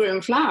with sugar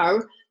and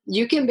flour,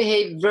 you can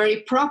behave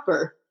very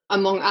proper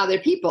among other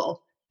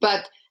people.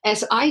 But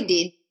as I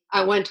did,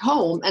 I went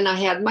home and I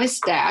had my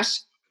stash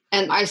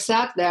and I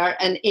sat there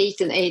and ate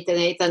and ate and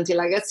ate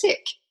until I got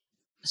sick.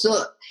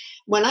 So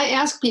when I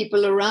asked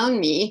people around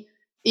me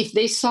if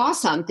they saw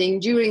something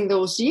during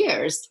those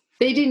years,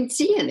 they didn't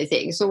see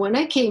anything. So when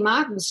I came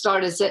out and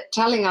started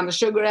telling I'm a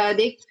sugar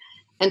addict,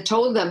 and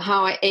told them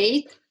how I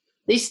ate,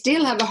 they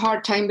still have a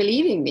hard time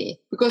believing me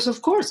because,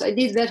 of course, I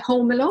did that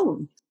home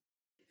alone.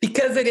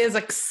 Because it is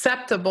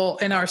acceptable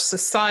in our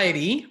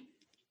society.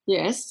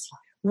 Yes.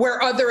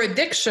 where other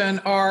addiction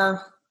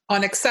are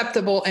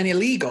unacceptable and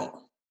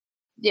illegal.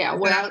 Yeah,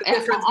 well,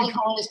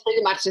 alcohol is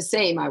pretty much the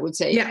same, I would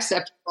say,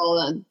 acceptable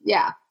and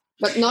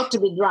but not to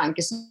be drunk.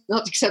 It's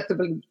not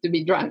acceptable to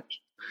be drunk.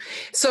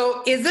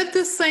 So is it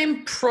the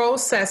same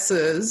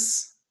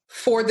processes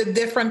for the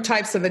different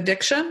types of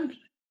addiction?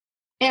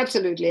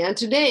 Absolutely. And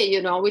today,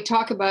 we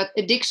talk about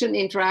addiction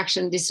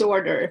interaction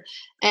disorder.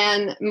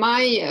 And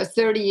my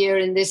 30 year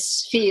in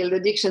this field,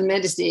 addiction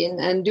medicine,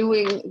 and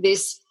doing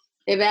this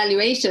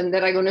evaluation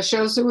that I'm going to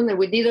show soon that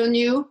we did on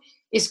you,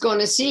 is going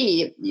to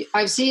see,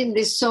 I've seen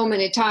this so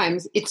many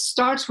times. It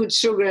starts with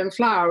sugar and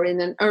flour in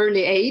an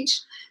early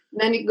age.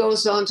 Then it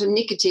goes on to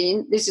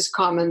nicotine. This is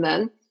common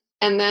then.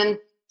 And then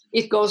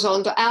it goes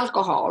on to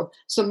alcohol.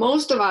 So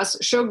most of us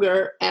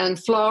sugar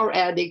and flour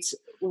addicts,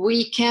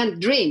 we can't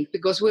drink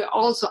because we're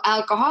also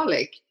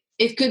alcoholic.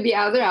 It could be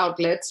other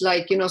outlets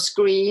like,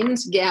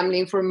 screens,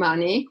 gambling for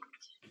money,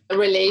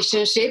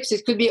 relationships.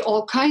 It could be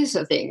all kinds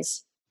of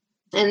things.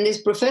 And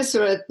this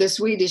professor at the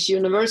Swedish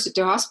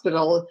University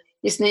Hospital,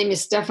 his name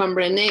is Stefan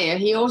Brenner,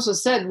 he also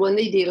said when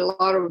they did a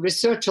lot of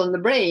research on the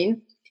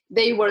brain,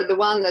 they were the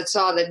one that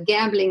saw that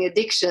gambling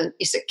addiction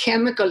is a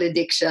chemical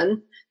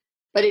addiction,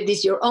 but it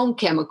is your own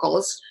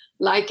chemicals,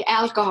 like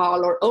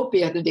alcohol or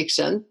opiate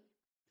addiction.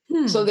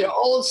 So they're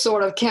all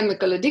sort of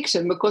chemical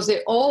addiction because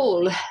they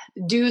all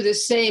do the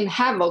same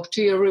havoc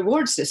to your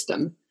reward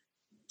system.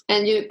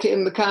 And you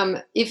can become,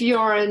 if you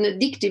are an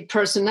addictive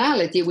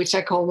personality, which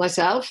I call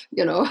myself,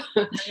 I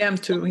am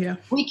too, yeah.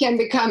 We can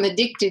become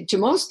addicted to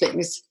most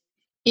things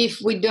if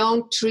we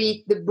don't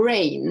treat the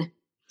brain.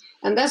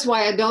 And that's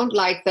why I don't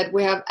like that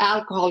we have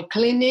alcohol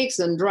clinics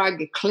and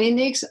drug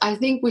clinics. I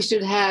think we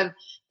should have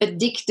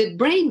addicted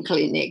brain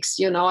clinics,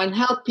 and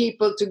help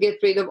people to get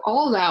rid of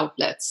all the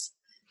outlets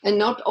and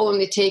not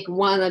only take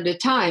one at a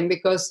time,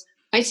 because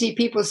I see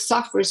people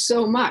suffer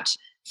so much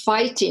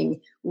fighting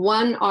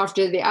one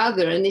after the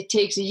other, and it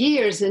takes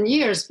years and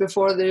years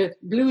before the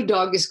blue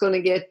dog is going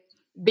to get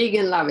big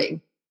and loving.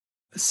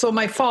 So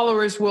my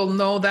followers will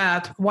know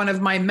that one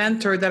of my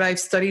mentor that I've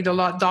studied a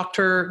lot,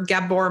 Dr.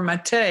 Gabor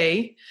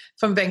Mate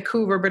from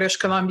Vancouver, British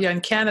Columbia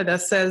in Canada,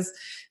 says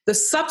the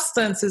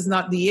substance is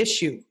not the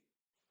issue.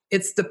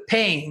 It's the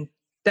pain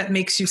that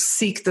makes you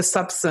seek the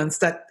substance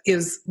that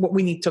is what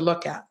we need to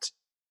look at.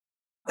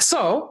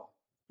 So,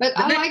 but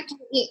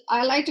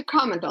I like to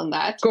comment on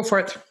that. Go for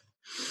it.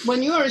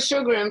 When you're a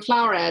sugar and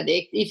flour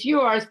addict, if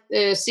you are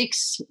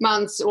 6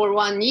 months or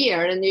 1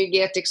 year and you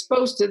get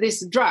exposed to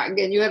this drug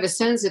and you have a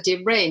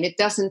sensitive brain, it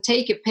doesn't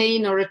take a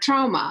pain or a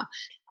trauma.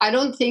 I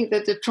don't think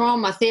that the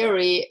trauma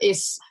theory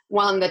is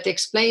one that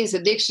explains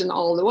addiction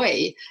all the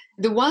way.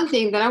 The one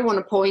thing that I want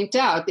to point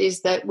out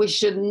is that we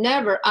should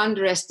never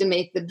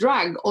underestimate the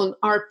drug on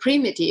our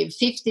primitive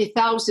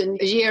 50,000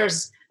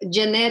 years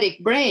genetic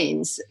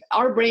brains.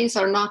 Our brains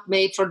are not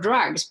made for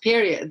drugs,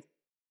 period.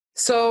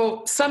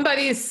 So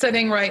somebody is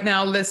sitting right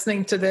now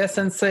listening to this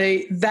and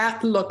say,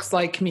 that looks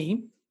like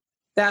me.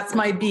 That's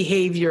my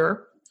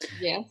behavior.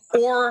 Yes.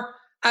 Or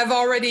I've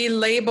already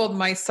labeled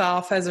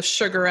myself as a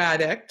sugar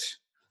addict.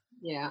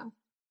 Yeah.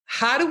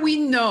 How do we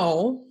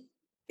know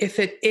if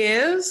it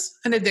is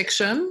an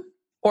addiction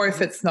or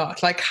if it's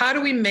not? Like, how do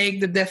we make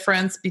the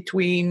difference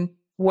between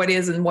what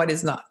is and what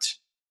is not?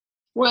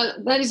 Well,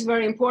 that is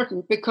very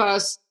important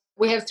because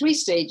we have 3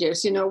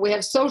 stages. We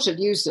have social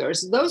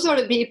users. Those are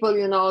the people,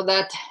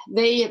 that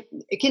they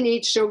can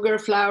eat sugar,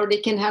 flour, they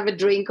can have a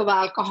drink of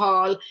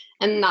alcohol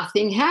and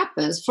nothing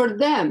happens. For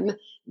them,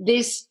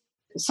 these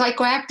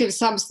psychoactive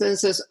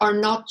substances are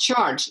not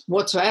charged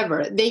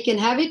whatsoever. They can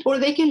have it or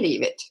they can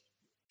leave it.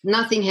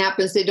 Nothing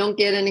happens. They don't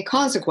get any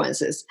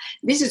consequences.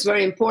 This is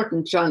very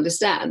important to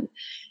understand.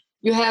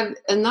 You have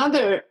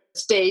another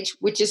stage,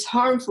 which is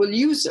harmful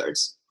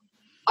users.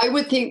 I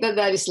would think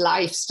that is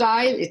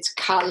lifestyle, it's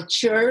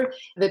culture,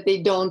 that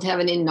they don't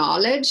have any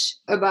knowledge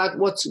about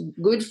what's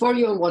good for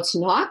you and what's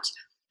not.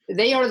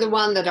 They are the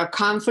ones that are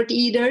comfort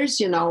eaters.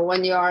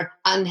 When you're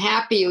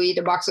unhappy, you eat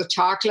a box of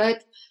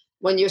chocolate.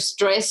 When you're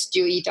stressed,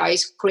 you eat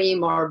ice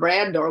cream or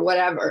bread or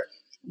whatever.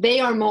 They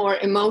are more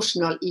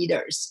emotional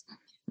eaters.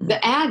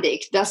 The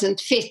addict doesn't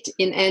fit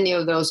in any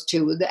of those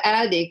two. The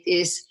addict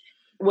is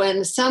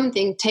when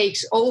something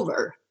takes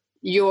over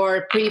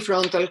your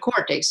prefrontal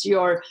cortex,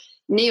 your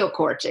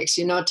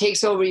neocortex,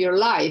 takes over your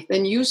life,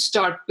 and you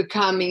start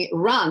becoming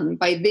run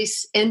by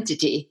this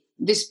entity,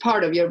 this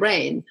part of your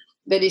brain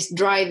that is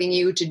driving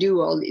you to do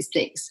all these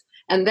things.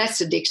 And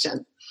that's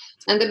addiction.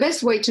 And the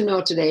best way to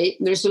know today,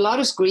 there's a lot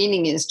of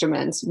screening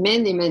instruments,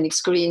 many, many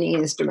screening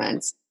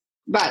instruments.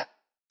 But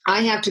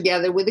I have,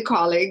 together with a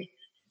colleague,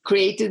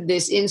 created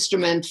this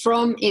instrument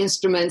from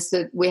instruments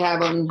that we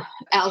have on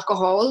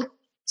alcohol,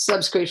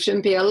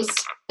 subscription pills,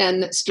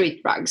 and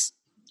street drugs,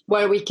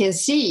 where we can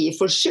see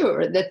for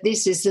sure that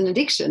this is an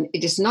addiction.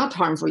 It is not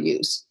harmful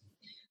use.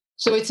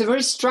 So it's a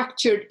very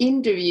structured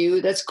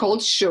interview that's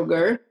called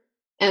Sugar.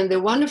 And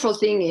the wonderful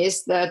thing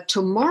is that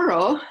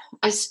tomorrow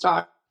I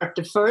start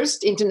the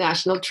first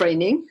international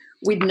training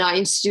with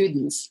 9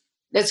 students.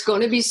 That's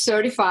going to be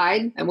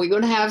certified, and we're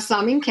going to have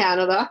some in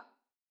Canada.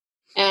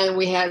 And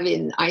we have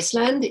in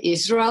Iceland,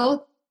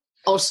 Israel,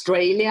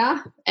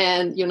 Australia,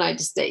 and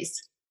United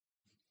States.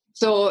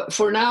 So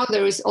for now,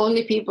 there is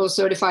only people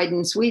certified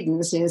in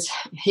Sweden, since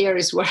here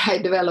is where I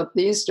developed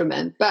the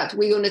instrument. But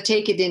we're going to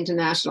take it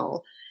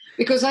international,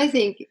 because I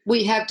think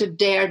we have to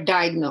dare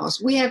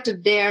diagnose. We have to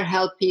dare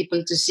help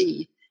people to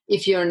see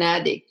if you're an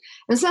addict.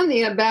 And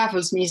something that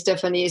baffles me,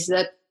 Stephanie, is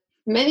that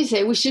many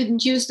say we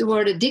shouldn't use the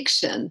word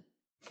addiction.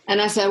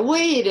 And I said,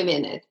 wait a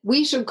minute,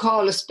 we should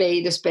call a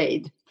spade a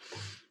spade.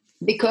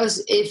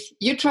 Because if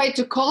you try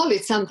to call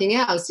it something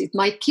else, it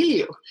might kill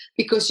you,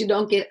 because you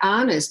don't get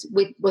honest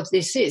with what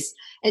this is,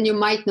 and you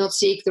might not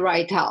seek the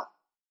right help.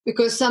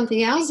 Because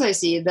something else I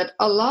see, that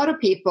a lot of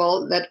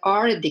people that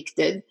are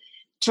addicted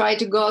try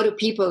to go to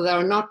people that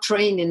are not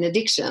trained in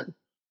addiction.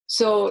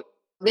 So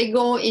they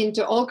go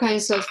into all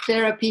kinds of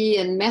therapy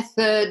and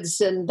methods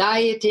and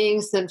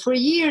dietings, and for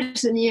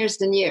years and years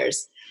and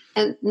years.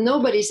 And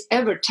nobody's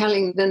ever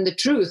telling them the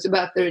truth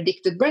about their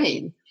addicted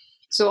brain.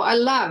 So I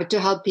love to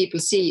help people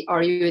see,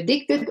 are you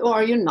addicted or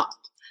are you not?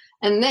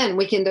 And then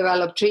we can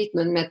develop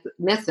treatment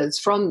methods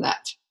from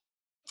that.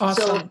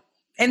 Awesome. So,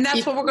 and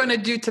that's what we're going to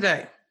do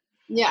today.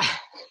 Yeah.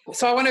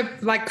 So I want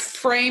to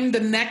frame the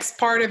next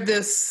part of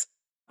this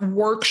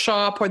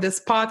workshop or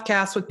this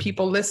podcast with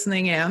people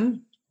listening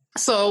in.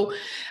 So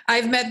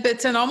I've met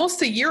Bitten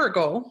almost a year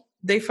ago,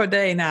 day for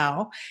day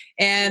now.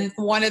 And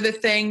one of the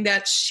things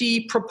that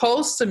she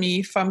proposed to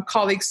me from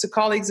colleagues to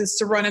colleagues is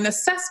to run an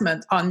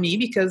assessment on me,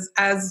 because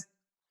as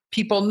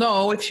people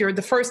know, if you're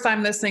the first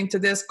time listening to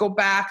this, go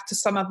back to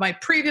some of my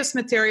previous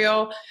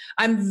material.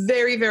 I'm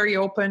very, very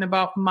open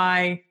about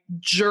my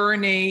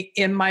journey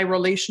in my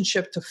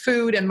relationship to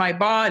food and my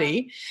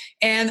body.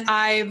 And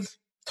I've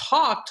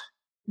talked,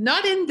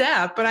 not in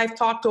depth, but I've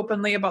talked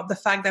openly about the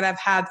fact that I've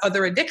had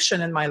other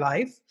addiction in my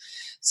life.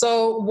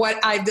 So what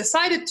I've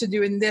decided to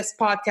do in this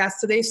podcast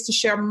today is to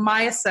share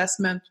my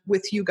assessment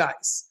with you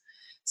guys.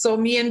 So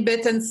me and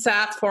Bitten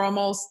sat for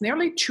almost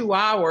nearly 2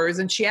 hours,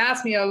 and she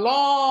asked me a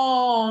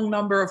long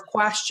number of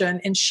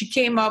questions, and she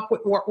came up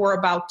with what we're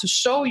about to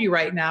show you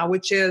right now,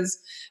 which is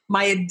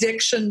my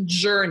addiction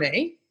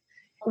journey,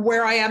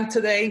 where I am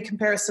today in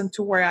comparison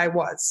to where I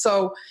was.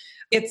 So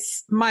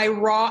it's my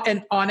raw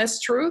and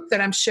honest truth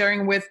that I'm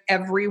sharing with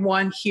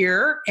everyone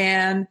here.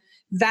 And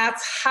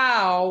that's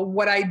how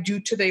what I do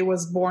today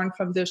was born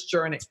from this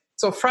journey.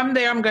 So from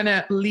there, I'm going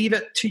to leave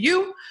it to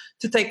you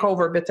to take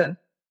over, Bitten.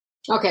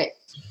 Okay.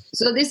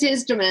 So this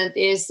instrument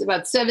is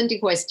about 70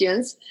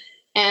 questions,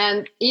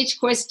 and each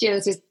question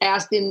is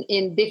asked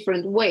in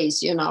different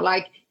ways,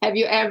 like, have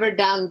you ever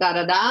done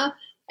da-da-da?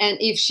 And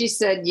if she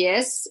said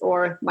yes,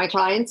 or my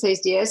client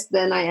says yes,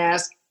 then I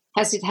ask,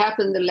 has it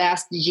happened the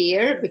last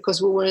year?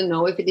 Because we want to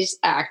know if it is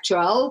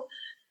actual.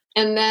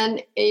 And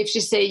then if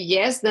she say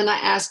yes, then I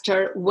asked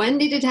her, when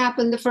did it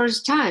happen the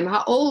first time?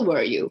 How old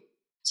were you?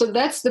 So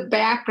that's the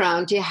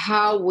background to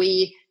how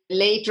we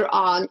later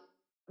on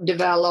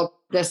develop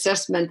the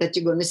assessment that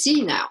you're going to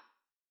see now.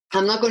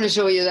 I'm not going to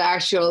show you the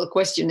actual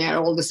questionnaire,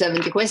 all the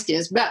 70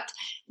 questions, but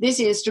this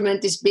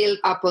instrument is built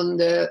upon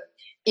the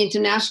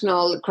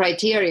international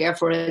criteria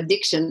for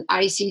addiction,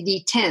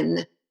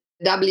 ICD-10,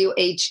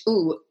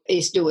 WHO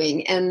is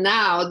doing. And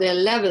now the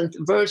 11th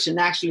version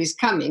actually is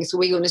coming. So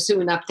we're going to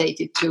soon update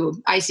it to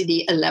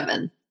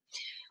ICD-11.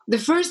 The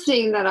first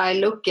thing that I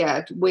look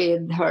at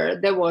with her,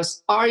 there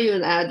was, are you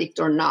an addict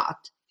or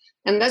not?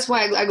 And that's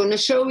why I'm going to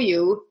show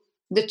you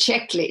the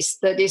checklist.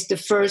 That is the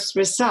first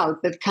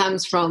result that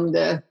comes from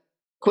the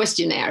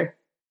questionnaire.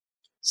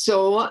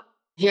 So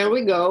here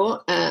we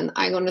go. And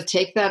I'm going to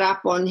take that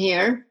up on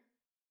here.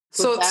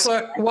 So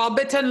while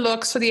Bitten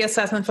looks for the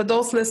assessment, for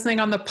those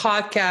listening on the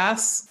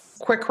podcast,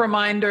 quick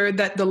reminder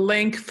that the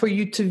link for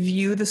you to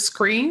view the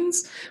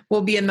screens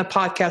will be in the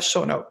podcast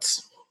show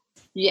notes.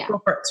 Yeah.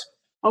 Go for it.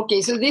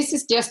 Okay, so this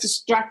is just a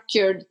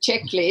structured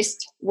checklist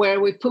where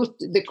we put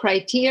the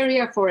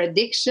criteria for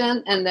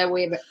addiction, and then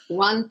we have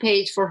 1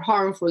 page for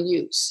harmful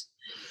use.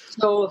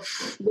 So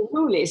the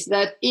rule is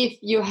that if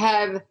you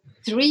have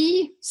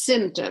 3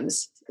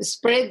 symptoms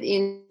spread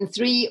in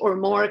 3 or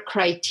more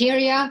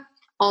criteria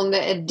on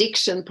the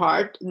addiction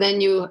part, then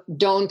you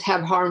don't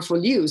have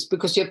harmful use,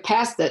 because you're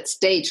past that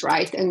stage,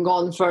 right, and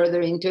gone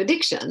further into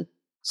addiction.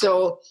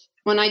 So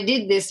when I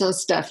did this on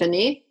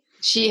Stephanie,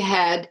 she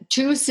had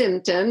 2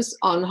 symptoms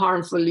on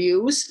harmful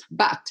use,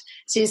 but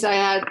since I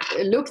had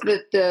looked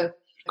at the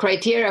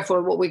criteria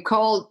for what we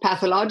call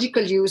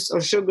pathological use or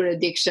sugar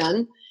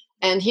addiction,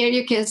 and here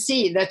you can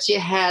see that she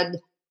had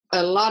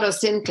a lot of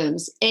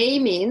symptoms. A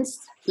means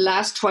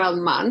last 12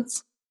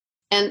 months,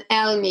 and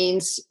L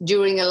means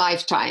during a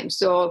lifetime.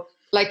 So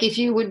like if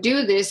you would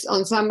do this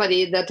on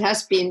somebody that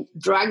has been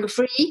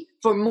drug-free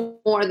for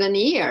more than a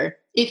year,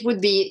 it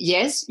would be,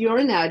 yes, you're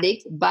an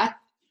addict, but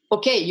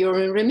okay, you're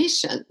in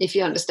remission, if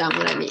you understand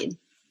what I mean.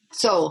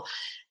 So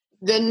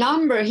the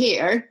number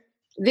here,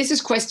 this is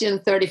question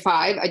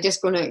 35. I'm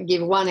just going to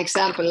give one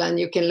example and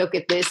you can look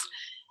at this.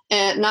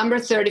 Number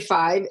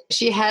 35,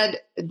 she had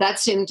that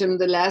symptom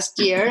the last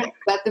year,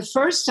 but the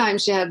first time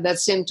she had that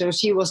symptom,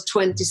 she was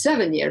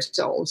 27 years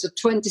old. So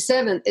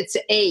 27, it's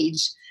the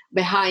age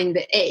behind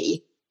the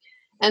A.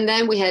 And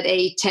then we had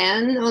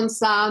A10 on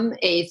some,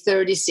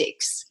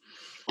 A36,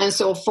 and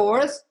so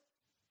forth,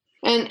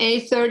 and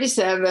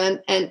A37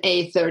 and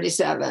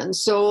A37.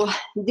 So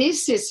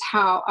this is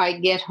how I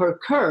get her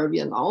curve,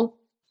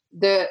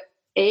 the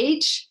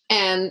age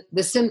and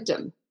the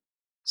symptom.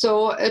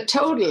 So a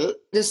total,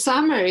 the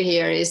summary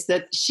here is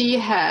that she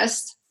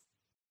has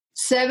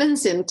 7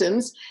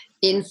 symptoms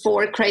in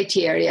 4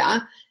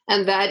 criteria,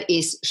 and that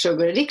is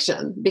sugar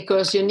addiction,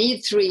 because you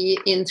need 3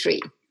 in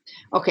 3.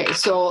 Okay,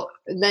 so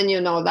then you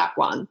know that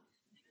one.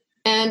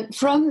 And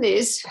from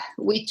this,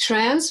 we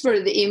transfer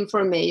the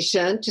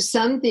information to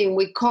something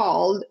we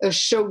called a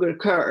sugar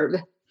curve.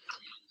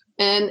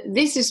 And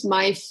this is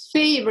my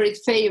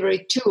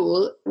favorite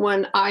tool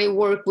when I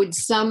work with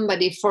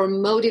somebody for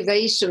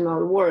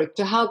motivational work,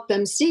 to help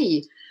them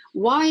see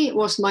why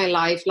was my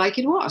life like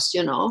it was,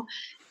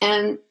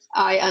 And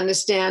I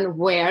understand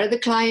where the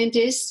client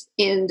is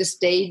in the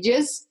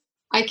stages.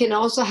 I can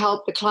also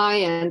help the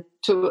client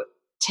to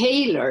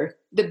tailor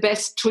the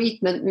best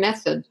treatment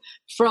method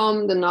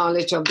from the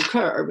knowledge of the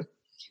curve.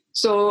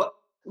 So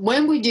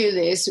when we do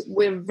this,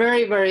 we're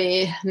very,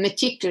 very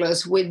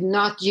meticulous with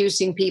not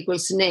using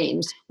people's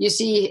names. You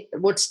see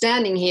what's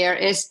standing here,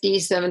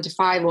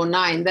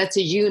 SD7509, that's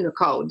a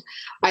Unicode.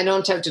 I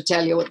don't have to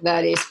tell you what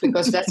that is,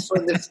 because that's for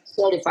the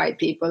certified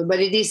people, but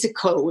it is a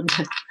code.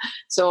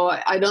 So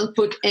I don't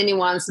put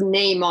anyone's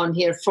name on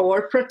here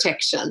for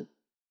protection.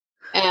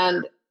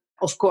 And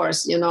of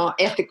course,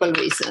 ethical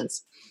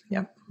reasons.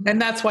 Yeah. And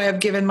that's why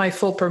I've given my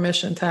full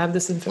permission to have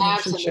this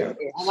information shared.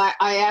 And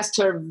I asked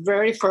her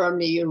very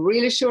firmly, "You're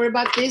really sure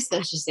about this?"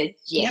 And she said,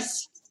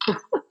 yes. Yep.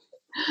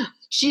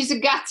 She's a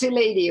gutsy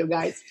lady, you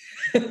guys.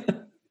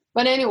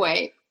 But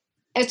anyway,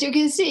 as you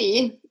can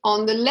see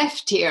on the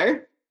left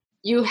here,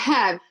 you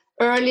have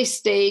early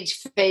stage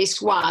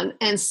phase 1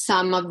 and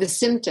some of the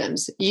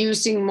symptoms: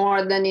 using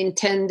more than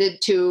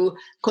intended to,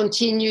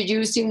 continue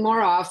using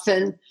more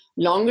often,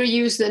 longer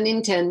use than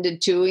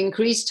intended to,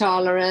 increased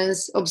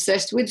tolerance,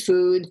 obsessed with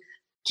food,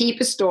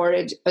 keep a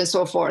storage, and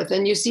so forth.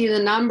 And you see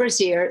the numbers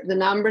here. The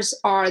numbers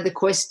are the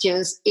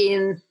questions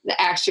in the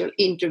actual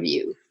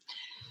interview.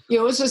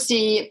 You also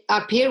see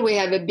up here we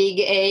have a big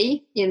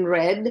A in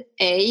red.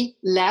 A,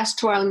 last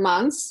 12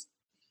 months.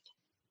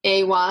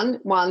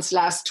 A1, once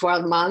last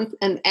 12 months.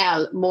 And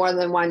L, more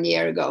than 1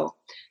 year ago.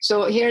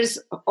 So here's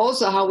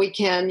also how we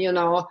can,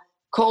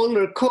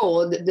 color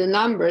code the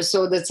numbers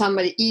so that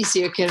somebody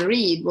easier can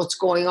read what's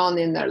going on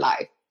in their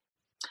life.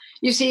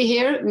 You see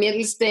here,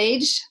 middle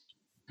stage,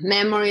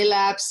 memory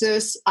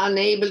lapses,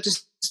 unable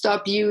to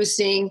stop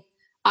using,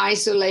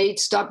 isolate,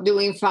 stop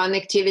doing fun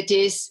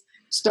activities,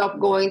 stop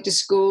going to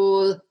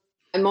school,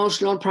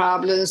 emotional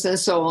problems, and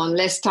so on,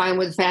 less time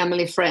with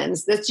family,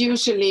 friends. That's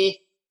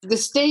usually the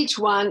stage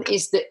 1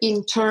 is the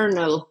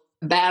internal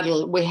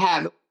battle we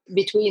have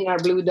between our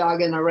blue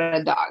dog and our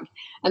red dog.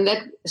 And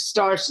that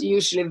starts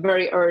usually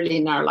very early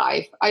in our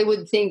life. I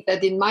would think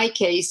that in my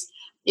case,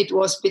 it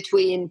was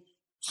between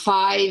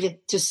 5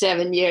 to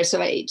 7 years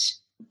of age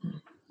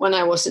when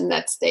I was in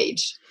that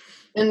stage.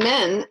 And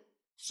then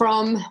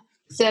from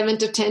 7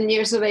 to 10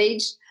 years of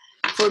age,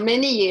 for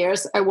many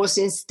years, I was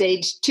in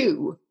stage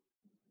 2.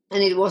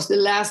 And it was the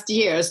last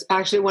years,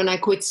 actually, when I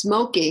quit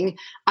smoking,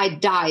 I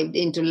dived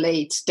into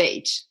late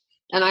stage.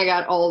 And I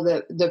got all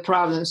the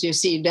problems you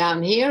see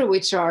down here,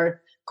 which are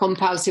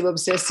compulsive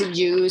obsessive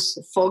use,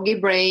 foggy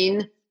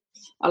brain,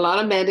 a lot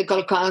of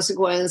medical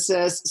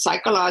consequences,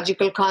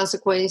 psychological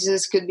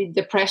consequences, could be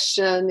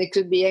depression, it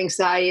could be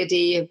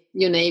anxiety,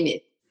 you name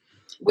it.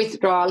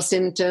 Withdrawal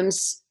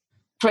symptoms,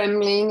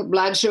 trembling,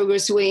 blood sugar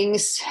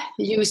swings,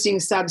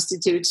 using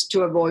substitutes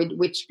to avoid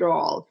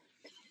withdrawal.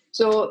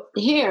 So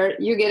here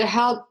you get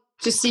help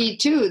to see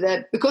too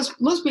that, because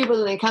most people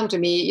when they come to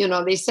me,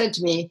 they said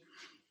to me,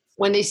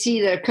 when they see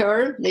their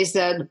curve, they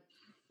said,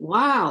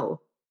 wow,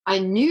 I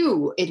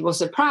knew it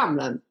was a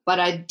problem, but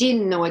I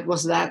didn't know it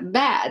was that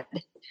bad.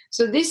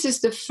 So this is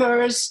the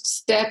first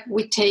step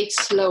we take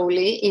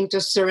slowly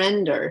into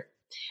surrender.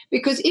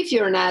 Because if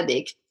you're an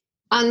addict,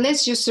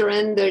 unless you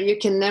surrender, you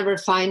can never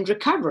find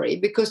recovery,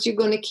 because you're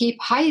going to keep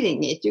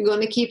hiding it. You're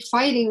going to keep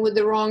fighting with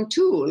the wrong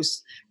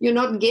tools. You're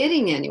not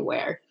getting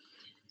anywhere.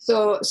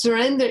 So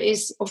surrender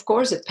is, of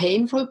course, a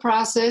painful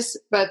process,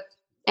 but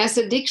as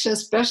addiction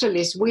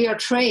specialists, we are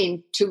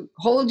trained to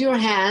hold your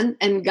hand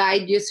and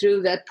guide you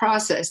through that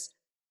process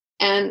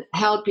and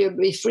help you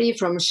be free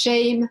from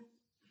shame,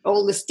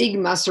 all the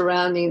stigma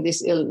surrounding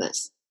this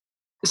illness.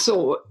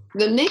 So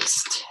the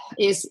next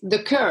is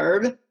the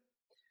curve,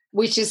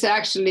 which is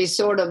actually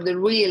sort of the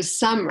real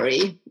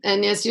summary.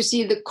 And as you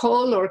see the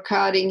color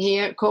coding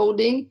here,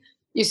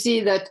 you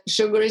see that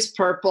sugar is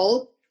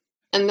purple.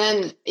 And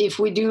then if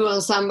we do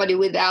on somebody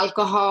with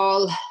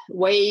alcohol,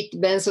 weight,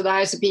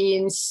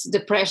 benzodiazepines,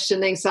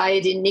 depression,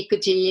 anxiety,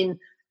 nicotine,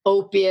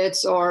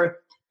 opiates, or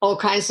all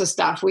kinds of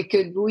stuff, we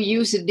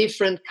use a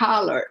different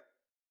color.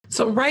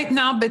 So right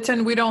now,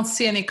 Bitten, we don't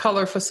see any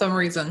color for some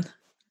reason.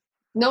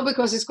 No,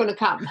 because it's going to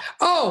come.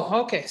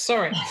 Oh, okay.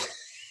 Sorry.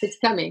 It's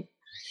coming.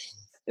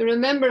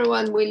 Remember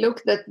when we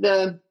looked at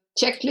the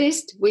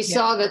checklist, we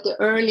saw that the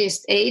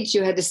earliest age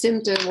you had a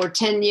symptom were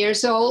 10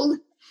 years old.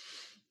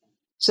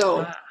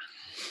 So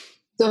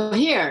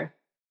here,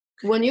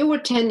 when you were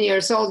 10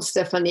 years old,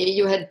 Stephanie,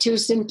 you had 2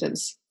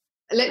 symptoms.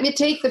 Let me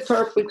take the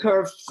purple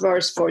curve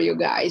first for you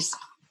guys.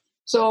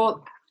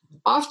 So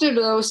after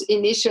those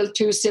initial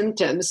 2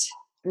 symptoms,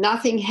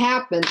 nothing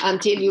happened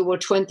until you were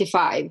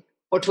 25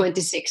 or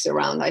 26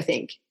 around, I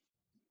think.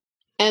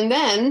 And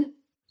then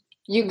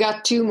you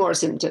got 2 more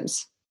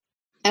symptoms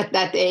at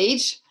that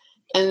age.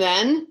 And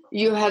then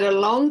you had a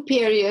long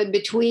period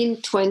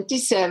between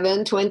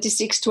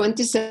 26,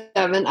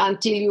 27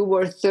 until you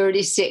were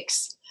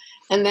 36.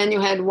 And then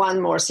you had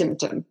 1 more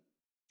symptom.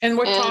 And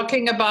we're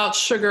talking about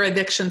sugar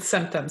addiction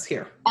symptoms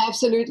here.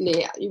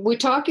 Absolutely. We're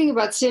talking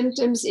about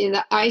symptoms in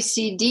the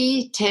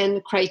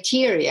ICD-10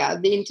 criteria,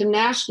 the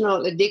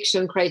International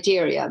Addiction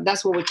Criteria.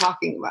 That's what we're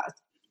talking about.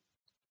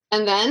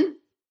 And then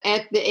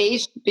at the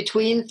age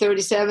between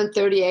 37,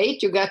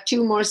 38, you got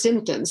 2 more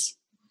symptoms.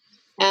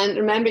 And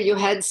remember, you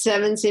had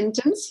 7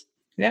 symptoms?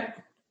 Yeah.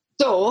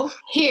 So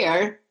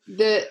here,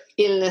 the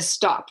illness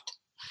stopped.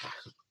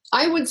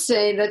 I would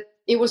say that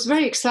it was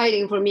very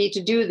exciting for me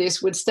to do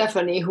this with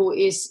Stephanie, who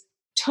is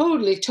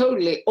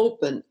totally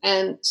open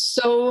and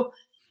so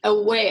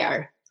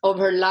aware of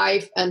her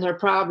life and her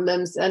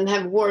problems and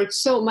have worked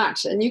so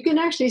much. And you can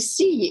actually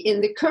see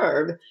in the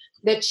curve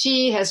that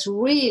she has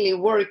really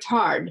worked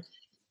hard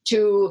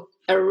to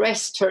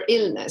arrest her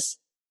illness.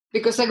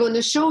 Because I'm going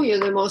to show you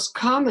the most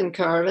common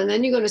curve, and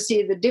then you're going to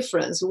see the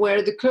difference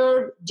where the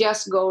curve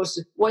just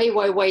goes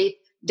way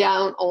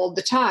down all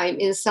the time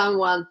in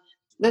someone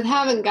that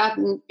haven't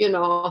gotten,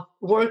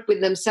 work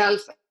with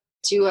themselves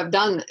as you have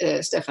done,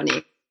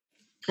 Stephanie.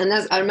 And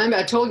I remember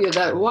I told you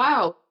that,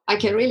 wow, I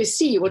can really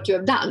see what you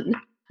have done.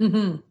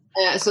 Mm-hmm.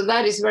 So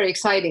that is very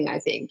exciting, I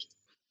think.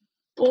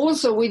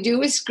 Also, we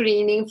do a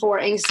screening for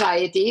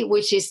anxiety,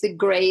 which is the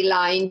gray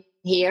line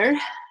here.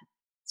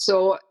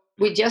 So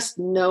we just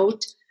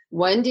note,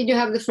 when did you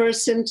have the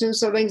first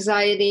symptoms of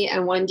anxiety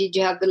and when did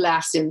you have the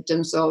last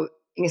symptoms of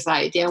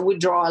anxiety? And we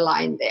draw a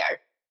line there.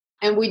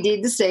 And we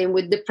did the same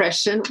with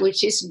depression,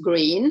 which is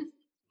green.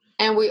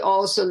 And we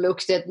also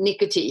looked at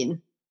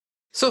nicotine.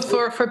 So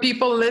for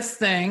people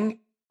listening,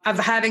 I've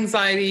had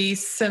anxiety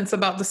since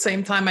about the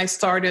same time I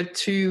started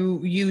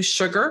to use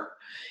sugar.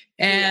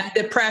 And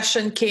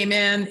depression came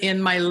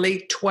in my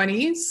late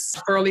 20s,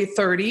 early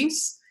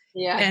 30s.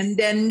 Yes. And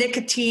then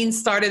nicotine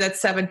started at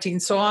 17.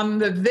 So on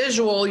the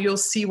visual, you'll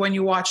see when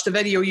you watch the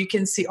video, you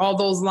can see all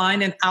those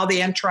lines and how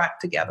they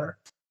interact together.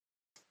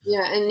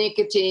 Yeah, and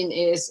nicotine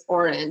is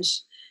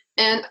orange.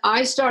 And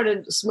I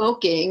started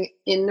smoking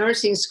in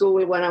nursing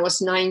school when I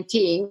was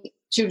 19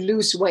 to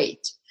lose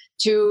weight,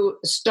 to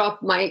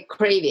stop my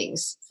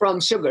cravings from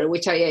sugar,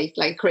 which I ate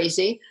like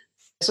crazy.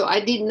 So I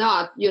did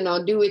not,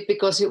 do it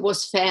because it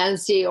was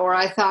fancy or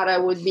I thought I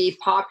would be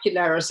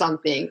popular or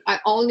something. I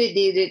only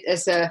did it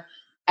as a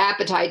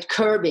appetite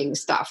curbing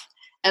stuff.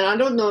 And I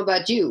don't know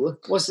about you.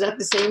 Was that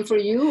the same for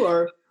you?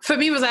 Or for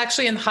me, it was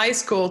actually in high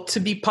school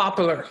to be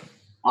popular.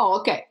 Oh,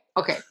 okay.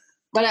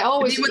 But I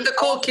always be with the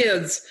cool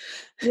kids.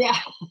 Yeah.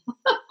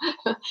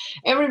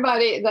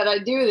 Everybody that I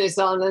do this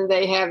on and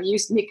they have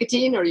used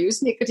nicotine,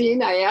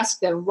 I ask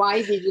them,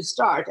 why did you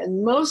start?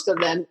 And most of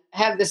them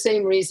have the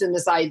same reason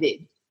as I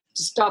did,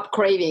 to stop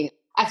craving.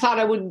 I thought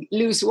I would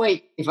lose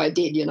weight if I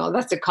did,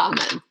 that's a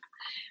common.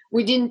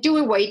 We didn't do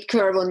a weight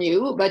curve on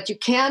you, but you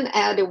can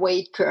add a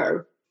weight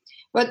curve.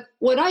 But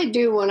what I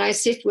do when I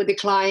sit with a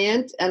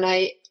client and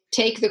I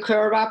take the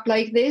curve up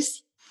like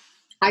this,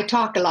 I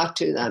talk a lot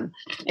to them.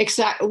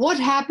 Exactly what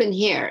happened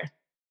here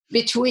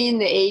between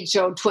the age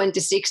of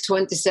 26,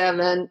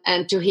 27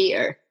 and to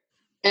here.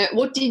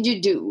 What did you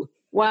do?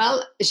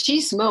 Well, she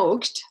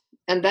smoked,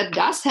 and that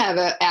does have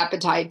an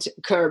appetite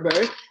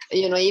curber,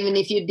 even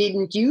if you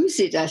didn't use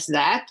it as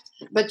that.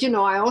 But,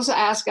 I also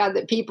ask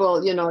other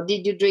people,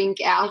 did you drink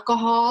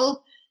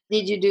alcohol?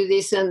 Did you do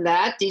this and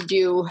that? Did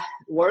you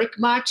work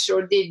much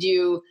or did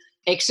you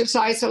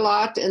exercise a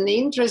lot? And the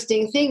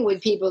interesting thing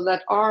with people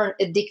that are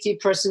addictive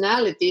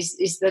personalities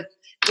is that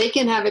they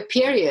can have a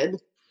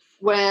period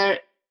where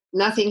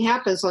nothing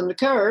happens on the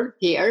curve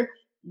here,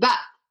 but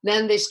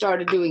then they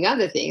started doing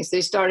other things.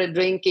 They started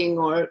drinking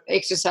or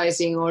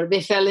exercising or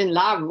they fell in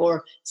love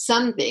or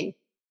something.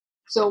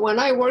 So when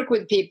I work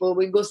with people,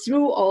 we go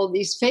through all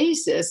these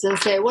phases and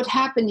say, what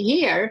happened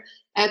here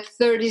at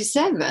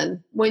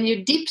 37 when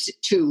you dipped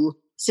 2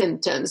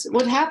 symptoms?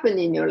 What happened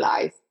in your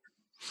life?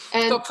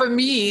 And so for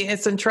me,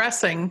 it's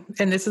interesting.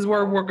 And this is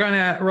where we're going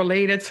to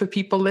relate it for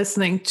people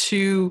listening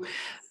to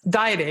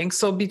dieting.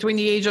 So between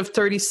the age of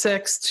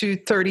 36 to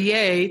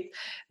 38,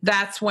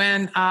 that's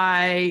when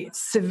I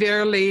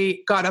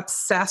severely got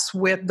obsessed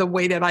with the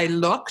way that I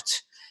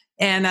looked.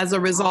 And as a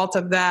result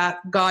of that,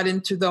 got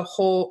into the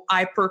whole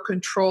hyper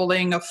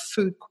controlling of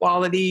food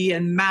quality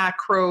and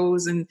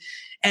macros. And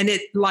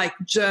it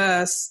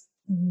just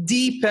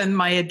deepened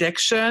my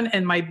addiction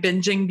and my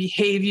binging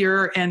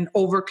behavior and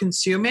over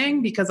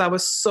consuming because I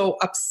was so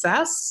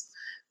obsessed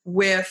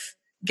with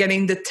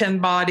getting the thin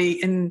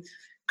body and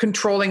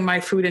controlling my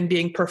food and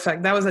being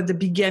perfect. That was at the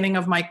beginning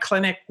of my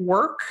clinic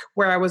work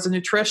where I was a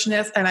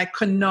nutritionist and I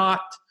could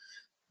not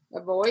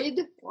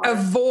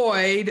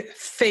avoid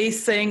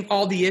facing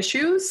all the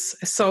issues.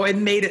 So it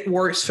made it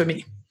worse for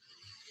me.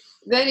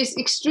 That is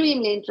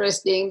extremely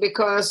interesting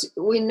because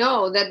we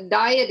know that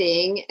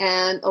dieting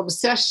and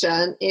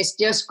obsession is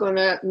just going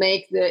to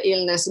make the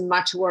illness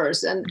much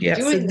worse. And yes,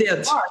 during it the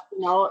did.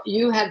 Part,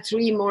 you had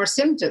 3 more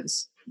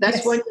symptoms. That's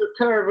yes. when your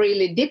curve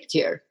really dipped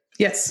here.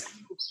 Yes.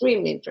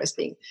 Extremely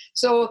interesting.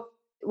 So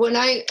when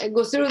I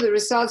go through the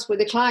results with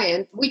the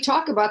client, we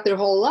talk about their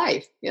whole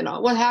life.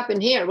 What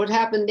happened here? What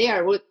happened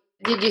there? What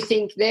did you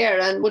think there?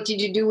 And what did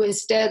you do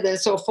instead? And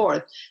so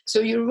forth.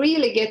 So you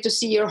really get to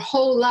see your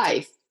whole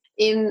life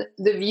in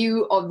the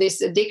view of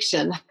this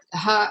addiction,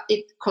 how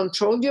it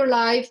controlled your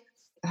life,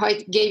 how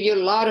it gave you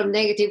a lot of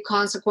negative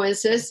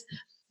consequences.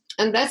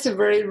 And that's a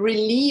very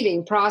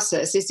relieving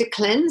process. It's a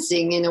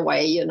cleansing in a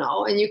way,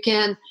 and you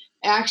can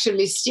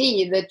actually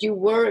see that you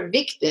were a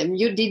victim.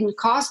 You didn't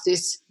cause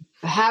this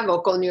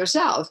havoc on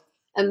yourself.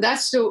 And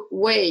that's the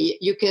way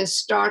you can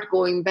start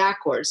going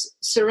backwards.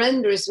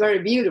 Surrender is very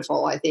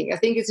beautiful, I think. I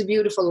think it's a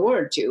beautiful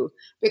word too,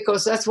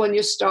 because that's when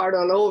you start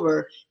all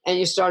over and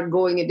you start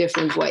going a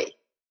different way.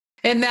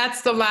 And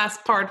that's the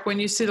last part. When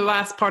you see the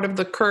last part of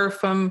the curve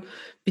from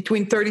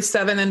between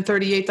 37 and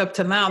 38 up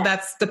to now,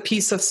 that's the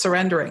piece of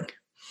surrendering.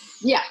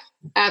 Yeah,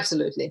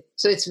 absolutely.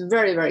 So it's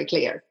very, very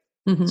clear.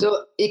 Mm-hmm.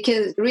 So it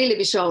can really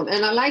be shown.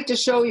 And I like to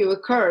show you a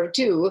curve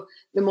too,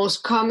 the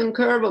most common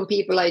curve on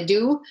people I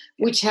do,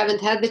 which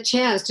haven't had the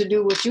chance to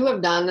do what you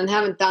have done and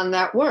haven't done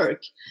that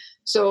work.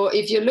 So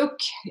if you look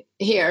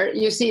here,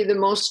 you see the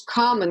most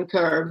common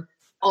curve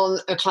on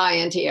a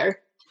client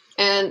here.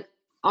 And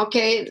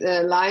okay,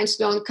 the lines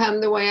don't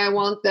come the way I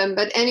want them.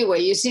 But anyway,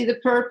 you see the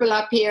purple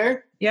up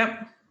here?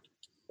 Yep.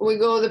 We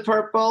go the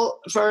purple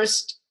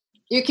first.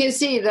 You can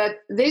see that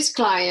this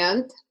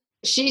client,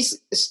 she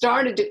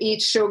started to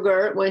eat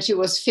sugar when she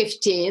was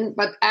 15,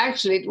 but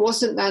actually it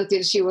wasn't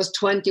until she was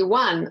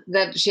 21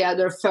 that she had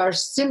her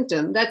first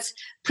symptom. That's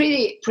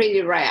pretty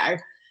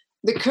rare.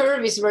 The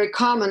curve is very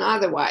common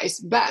otherwise,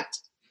 but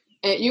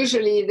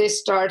usually this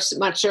starts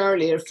much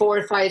earlier,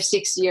 4, 5,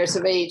 6 years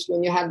of age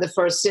when you have the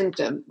first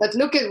symptom. But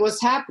look at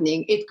what's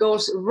happening. It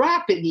goes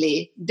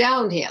rapidly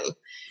downhill.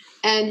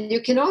 And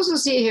you can also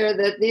see here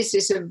that this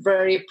is a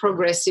very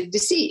progressive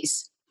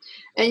disease.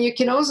 And you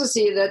can also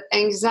see that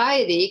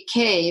anxiety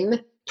came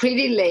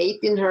pretty late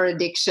in her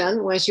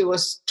addiction when she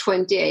was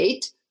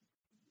 28,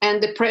 and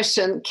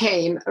depression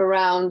came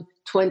around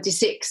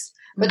 26.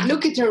 But Mm-hmm.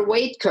 look at her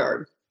weight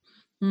curve.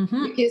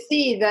 Mm-hmm. You can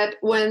see that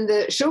when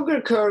the sugar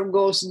curve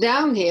goes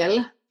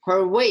downhill,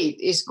 her weight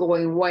is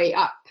going way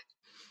up.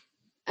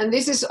 And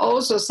this is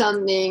also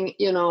something,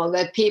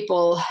 that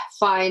people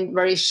find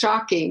very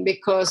shocking,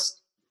 because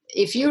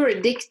if you're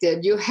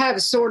addicted, you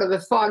have sort of a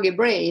foggy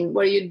brain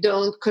where you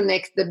don't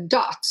connect the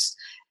dots.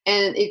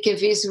 And it can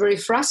feel very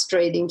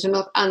frustrating to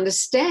not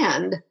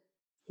understand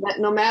that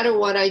no matter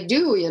what I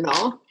do,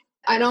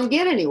 I don't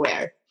get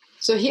anywhere.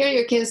 So here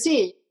you can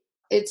see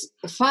it's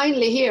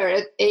finally here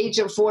at age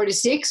of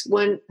 46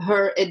 when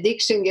her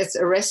addiction gets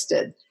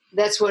arrested.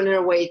 That's when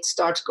her weight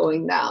starts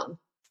going down.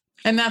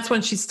 And that's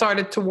when she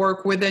started to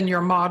work within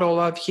your model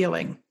of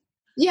healing.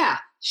 Yeah,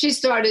 she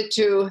started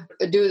to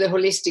do the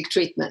holistic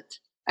treatment.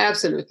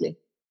 Absolutely.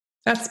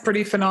 That's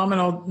pretty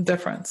phenomenal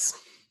difference.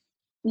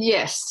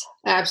 Yes,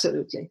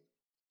 absolutely.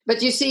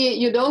 But you see,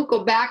 you don't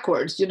go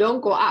backwards, you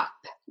don't go up,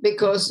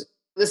 because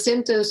the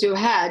symptoms you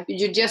had,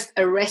 you just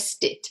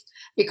arrest it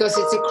because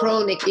it's a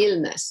chronic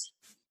illness.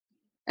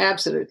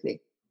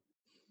 Absolutely.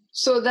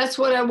 So that's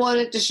what I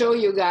wanted to show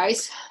you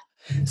guys.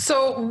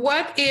 So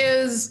what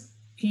is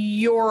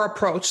your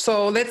approach?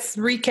 So let's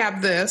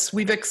recap this.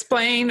 We've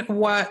explained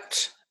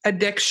what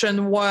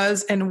addiction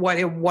was and what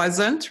it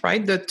wasn't,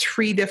 right? The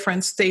 3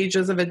 different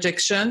stages of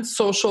addiction: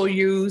 social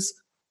use,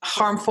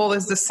 harmful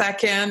is the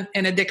second,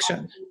 and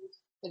addiction.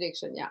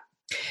 Addiction, yeah.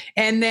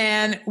 And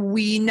then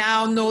we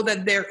now know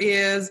that there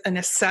is an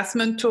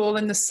assessment tool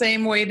in the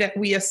same way that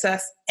we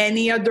assess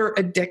any other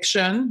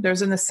addiction.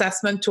 There's an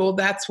assessment tool.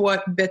 That's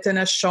what Bitten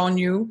has shown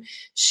you.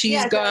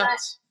 She's got...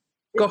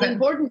 Go ahead. The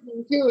important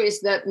thing too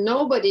is that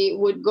nobody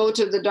would go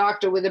to the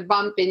doctor with a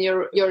bump in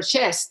your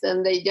chest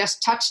and they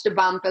just touch the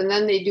bump and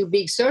then they do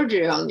big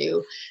surgery on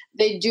you.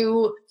 They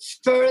do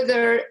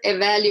further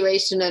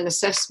evaluation and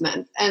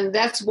assessment. And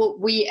that's what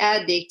we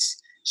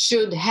addicts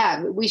should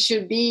have. We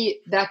should be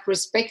that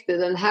respected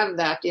and have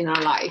that in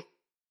our life.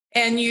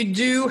 And you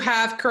do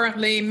have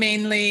currently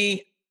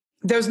mainly,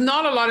 there's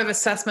not a lot of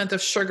assessment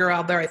of sugar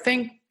out there, I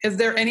think. Is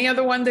there any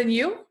other one than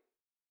you?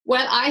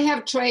 Well,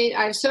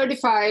 I've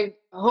certified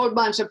a whole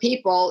bunch of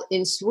people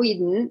in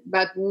Sweden,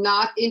 but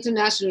not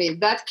internationally.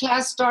 That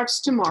class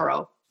starts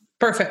tomorrow.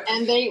 Perfect.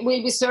 And they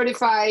will be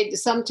certified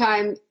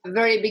sometime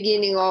very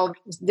beginning of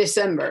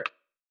December.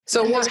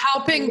 So we're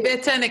helping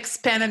Bitten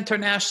expand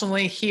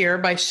internationally here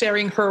by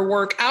sharing her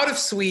work out of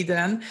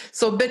Sweden.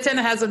 So Bitten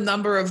has a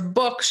number of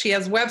books. She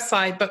has a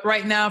website, but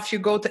right now, if you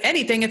go to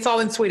anything, it's all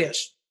in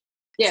Swedish.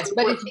 Yes,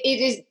 but it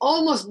is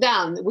almost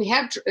done. We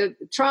have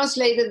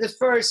translated the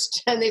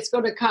first, and it's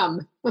going to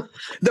come.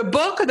 The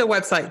book or the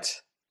website?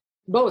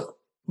 Both.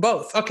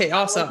 Both. Okay,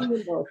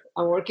 awesome.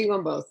 I'm working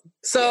on both.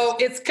 So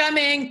It's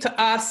coming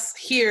to us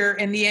here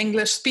in the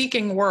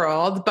English-speaking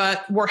world,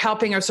 but we're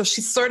helping her. So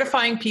she's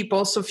certifying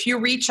people. So if you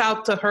reach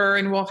out to her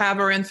and we'll have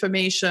her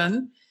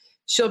information,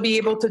 she'll be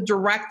able to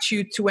direct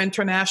you to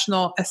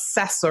international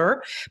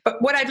assessor.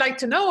 But what I'd like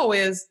to know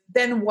is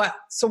then what?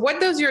 So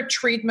what does your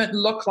treatment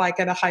look like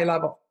at a high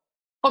level?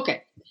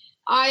 Okay.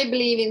 I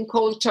believe in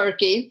cold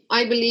turkey.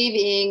 I believe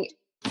in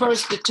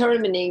first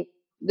determining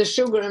the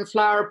sugar and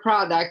flour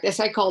product, as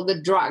I call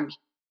the drug.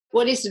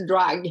 What is the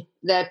drug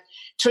that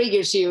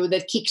triggers you,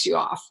 that kicks you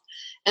off?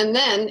 And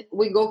then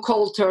we go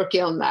cold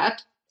turkey on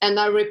that. And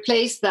I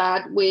replace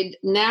that with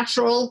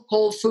natural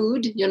whole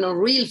food,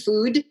 real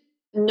food,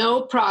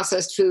 no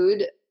processed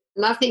food,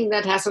 nothing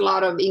that has a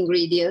lot of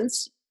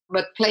ingredients,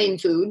 but plain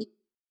food.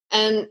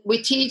 And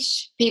we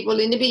teach people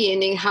in the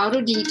beginning how to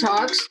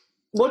detox,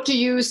 what to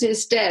use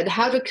instead,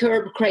 how to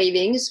curb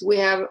cravings. We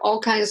have all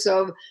kinds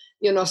of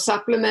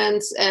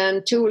supplements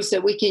and tools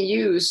that we can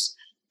use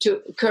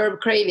to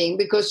curb craving,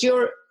 because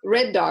your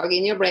red dog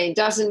in your brain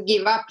doesn't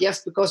give up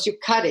just because you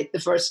cut it the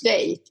first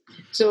day.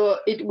 So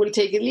it will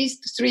take at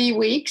least 3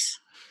 weeks,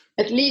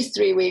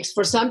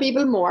 for some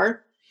people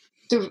more,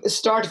 to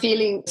start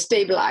feeling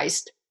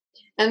stabilized.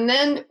 And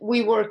then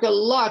we work a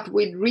lot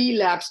with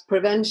relapse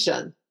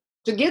prevention.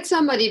 To get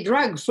somebody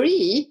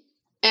drug-free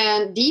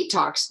and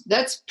detox,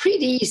 that's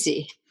pretty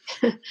easy.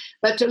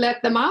 But to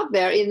let them out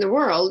there in the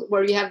world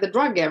where you have the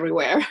drug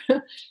everywhere,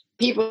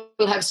 people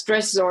have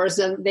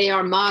stressors and they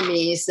are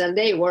mommies and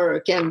they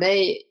work and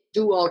they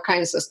do all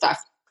kinds of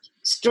stuff.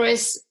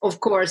 Stress, of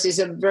course, is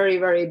a very,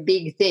 very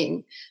big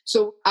thing.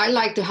 So I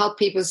like to help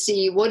people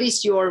see what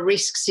is your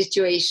risk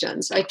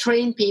situations. I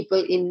train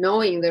people in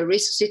knowing the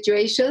risk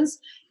situations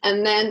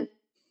and then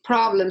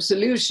problem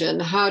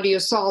solution. How do you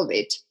solve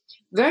it?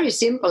 Very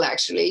simple,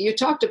 actually. You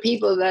talk to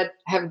people that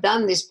have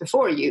done this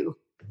before you.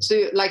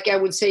 So like I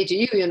would say to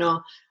you,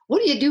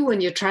 what do you do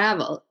when you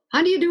travel?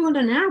 How do you do on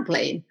an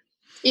airplane?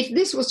 If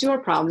this was your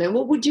problem,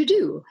 what would you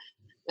do?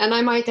 And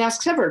I might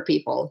ask several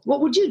people, what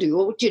would you do?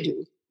 What would you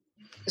do?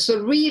 So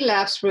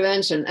relapse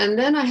prevention. And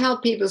then I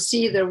help people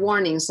see their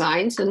warning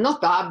signs, and not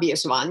the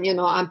obvious one.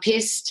 I'm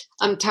pissed,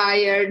 I'm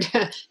tired.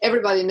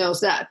 Everybody knows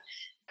that.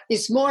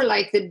 It's more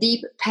like the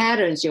deep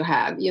patterns you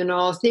have,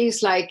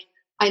 things like,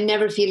 I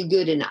never feel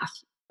good enough.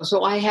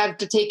 So I have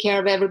to take care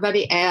of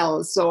everybody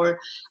else,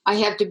 or I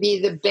have to be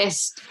the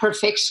best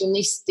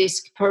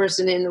perfectionistic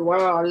person in the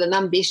world and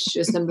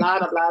ambitious and blah,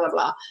 blah, blah, blah,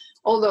 blah.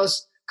 All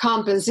those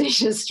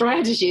compensation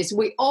strategies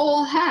we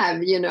all have,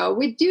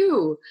 we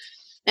do.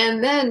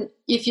 And then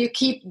if you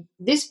keep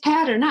this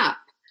pattern up,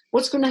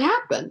 what's going to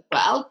happen?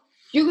 Well,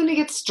 you're going to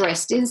get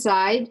stressed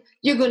inside.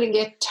 You're going to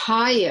get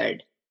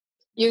tired.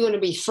 You're going to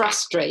be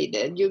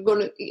frustrated. You're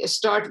going to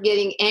start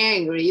getting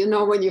angry.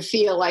 When you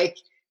feel like,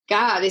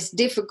 God, it's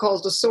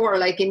difficult to soar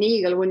like an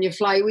eagle when you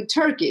fly with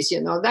turkeys,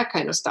 that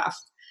kind of stuff.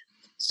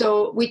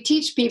 So we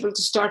teach people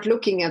to start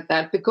looking at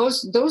that,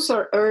 because those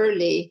are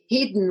early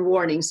hidden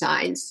warning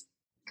signs.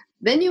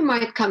 Then you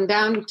might come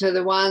down to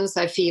the ones: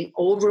 I feel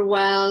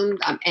overwhelmed,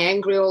 I'm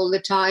angry all the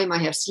time, I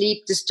have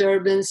sleep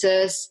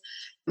disturbances,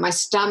 my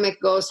stomach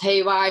goes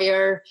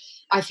haywire,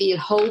 I feel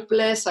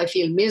hopeless, I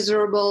feel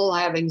miserable,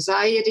 I have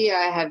anxiety,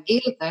 I have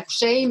guilt, I have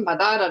shame,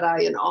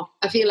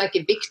 I feel like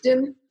a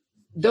victim.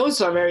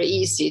 Those are very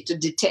easy to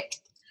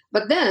detect.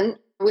 But then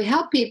we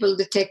help people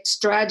detect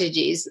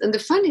strategies. And the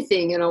funny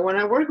thing, when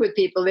I work with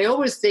people, they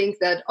always think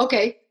that,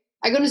 okay,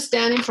 I'm going to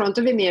stand in front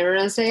of a mirror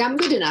and say, I'm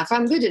good enough,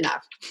 I'm good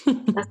enough. I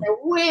say,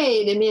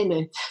 wait a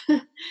minute.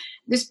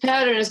 This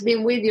pattern has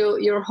been with you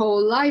your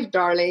whole life,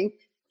 darling.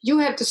 You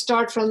have to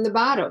start from the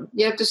bottom.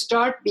 You have to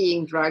start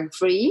being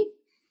drug-free.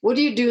 What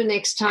do you do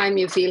next time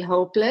you feel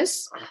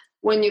hopeless?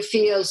 When you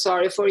feel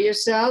sorry for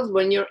yourself?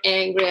 When you're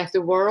angry at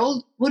the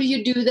world? What do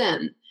you do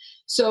then?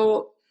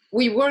 So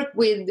we work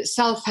with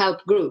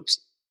self-help groups.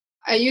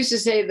 I used to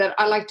say that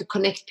I like to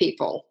connect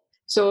people.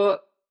 So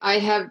I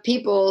have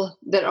people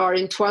that are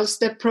in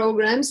 12-step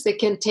programs. They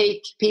can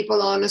take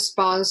people on as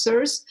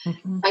sponsors.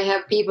 Mm-hmm. I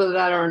have people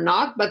that are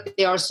not, but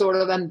they are sort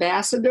of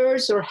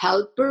ambassadors or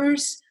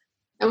helpers.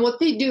 And what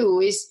they do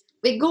is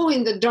they go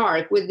in the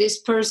dark with this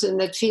person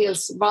that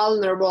feels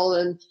vulnerable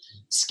and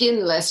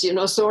skinless,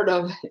 sort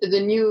of the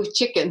new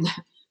chicken.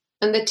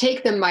 And they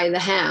take them by the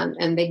hand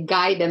and they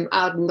guide them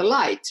out in the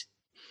light.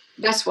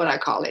 That's what I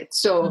call it.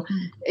 So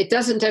It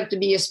doesn't have to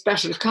be a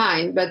special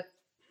kind, but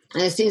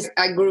since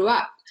I grew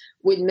up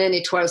with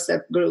many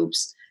 12-step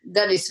groups,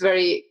 that is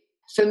very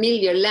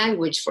familiar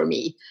language for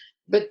me.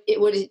 But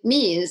what it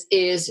means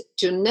is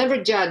to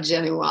never judge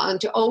anyone,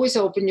 to always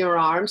open your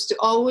arms, to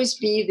always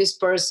be this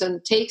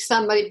person, take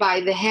somebody by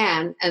the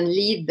hand and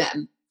lead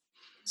them.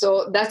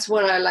 So that's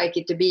what I like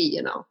it to be,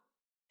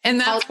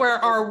 And that's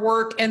where our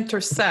work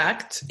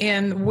intersect,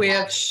 in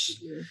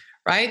which,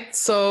 right?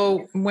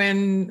 So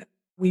when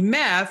we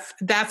met,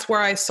 that's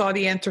where I saw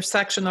the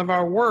intersection of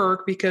our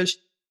work, because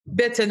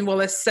Bitten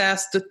will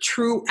assess the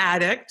true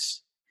addict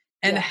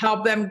and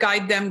help them,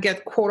 guide them,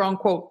 get quote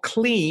unquote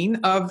clean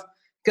of,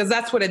 because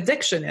that's what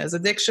addiction is.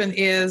 Addiction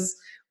is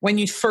when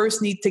you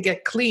first need to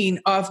get clean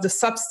of the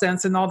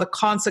substance and all the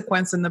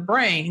consequence in the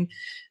brain.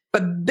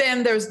 But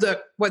then there's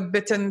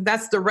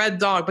that's the red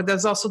dog, but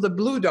there's also the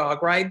blue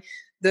dog, right?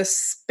 The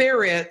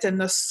spirit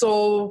and the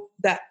soul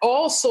that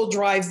also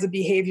drives the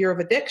behavior of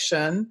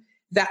addiction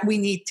that we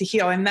need to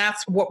heal. And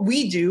that's what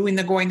we do in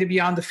the Going to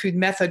Beyond the Food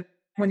method.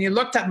 When you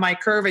looked at my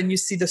curve and you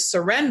see the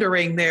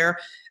surrendering there,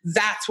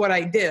 that's what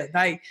I did.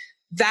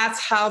 That's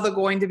how the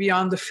Going to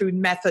Beyond the Food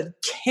method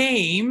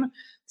came,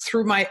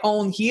 through my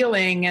own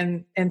healing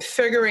and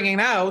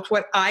figuring out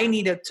what I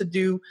needed to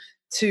do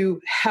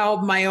to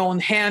hold my own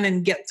hand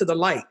and get to the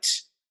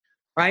light,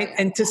 right?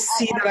 And to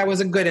see that I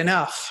wasn't good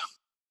enough.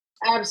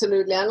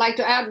 Absolutely. I'd like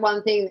to add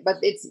one thing, but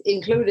it's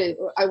included.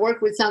 I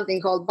work with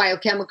something called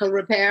biochemical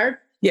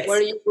repair,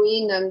 where you go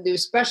in and do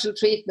special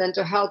treatment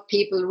to help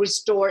people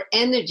restore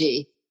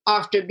energy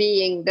after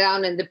being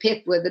down in the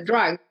pit with the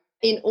drug,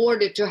 in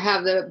order to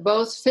have the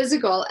both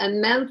physical and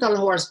mental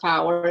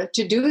horsepower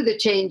to do the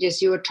changes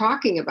you were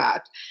talking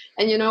about.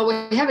 And,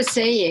 we have a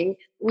saying,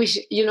 which,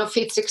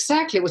 fits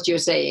exactly what you're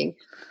saying.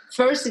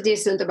 First, it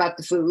isn't about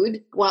the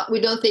food. Well, we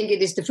don't think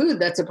it is the food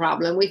that's a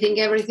problem. We think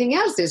everything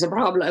else is a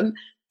problem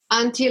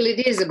until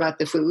it is about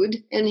the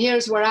food. And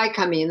here's where I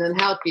come in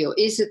and help you.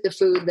 Is it the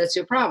food that's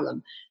your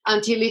problem?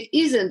 Until it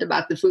isn't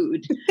about the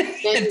food.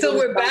 Until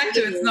we're back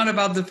to it's not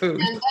about the food.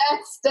 And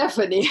that's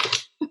Stephanie.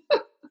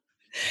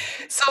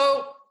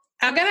 So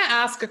I'm going to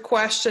ask a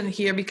question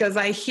here, because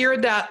I hear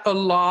that a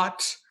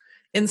lot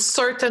in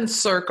certain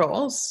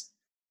circles,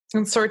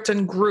 in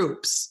certain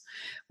groups,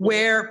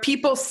 where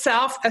people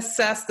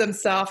self-assess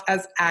themselves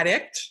as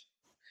addict.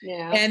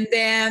 Yeah. And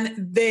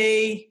then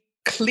they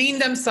clean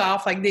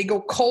themselves, like they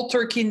go cold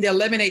turkey and they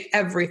eliminate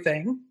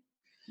everything.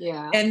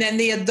 Yeah. And then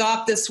they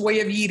adopt this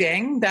way of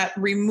eating that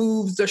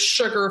removes the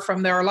sugar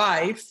from their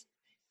life.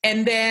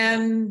 And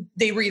then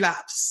they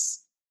relapse.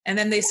 And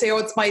then they say, oh,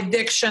 it's my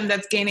addiction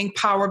that's gaining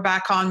power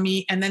back on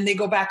me. And then they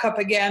go back up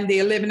again. They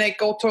eliminate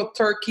cold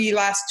turkey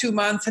last 2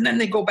 months. And then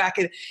they go back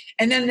in.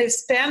 And then they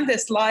spend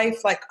this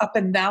life like up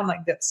and down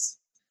like this.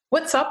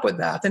 What's up with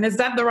that? And is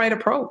that the right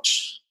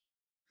approach?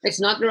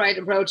 It's not the right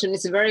approach. And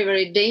it's very,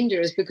 very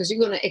dangerous, because you're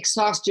going to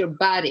exhaust your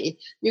body.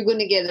 You're going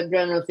to get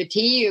adrenal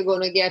fatigue. You're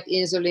going to get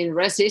insulin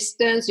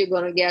resistance. You're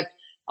going to get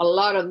a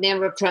lot of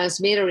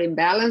neurotransmitter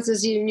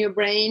imbalances in your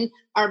brain.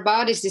 Our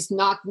bodies is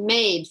not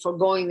made for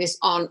going this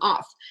on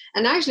off.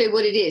 And actually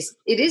what it is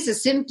a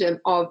symptom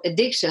of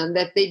addiction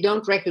that they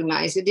don't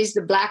recognize. It is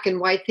the black and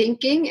white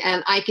thinking,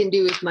 and I can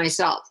do it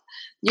myself.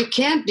 You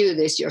can't do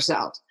this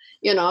yourself.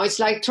 It's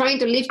like trying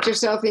to lift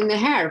yourself in the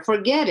hair.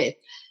 Forget it.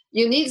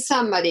 You need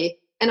somebody.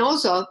 And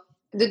also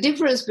the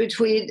difference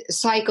between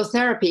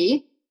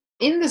psychotherapy,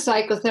 in the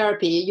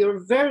psychotherapy, you're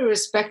very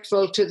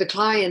respectful to the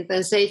client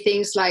and say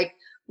things like,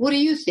 what do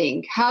you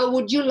think? How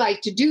would you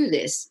like to do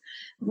this?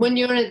 When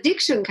you're an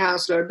addiction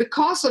counselor,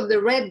 because of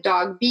the red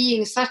dog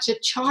being such a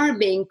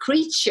charming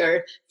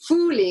creature,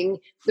 fooling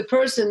the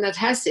person that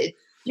has it,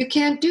 you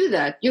can't do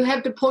that. You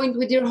have to point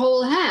with your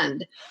whole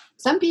hand.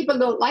 Some people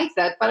don't like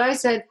that, but I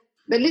said,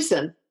 but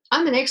listen,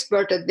 I'm an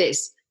expert at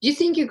this. Do you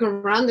think you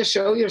can run the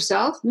show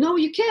yourself? No,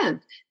 you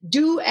can't.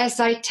 Do as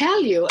I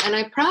tell you, and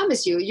I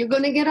promise you, you're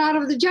going to get out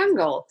of the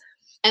jungle.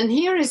 And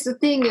here is the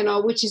thing,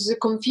 which is a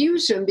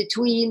confusion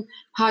between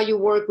how you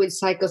work with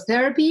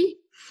psychotherapy,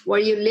 where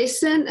you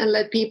listen and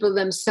let people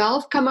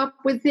themselves come up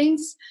with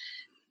things.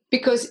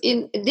 Because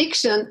in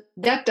addiction,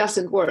 that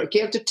doesn't work.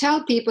 You have to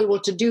tell people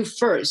what to do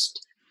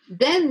first.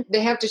 Then they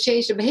have to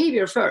change the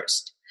behavior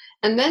first.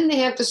 And then they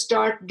have to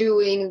start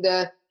doing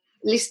the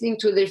listening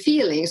to their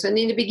feelings. And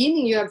in the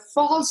beginning, you have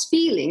false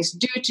feelings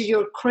due to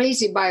your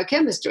crazy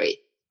biochemistry.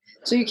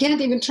 So you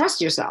can't even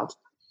trust yourself.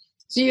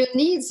 So you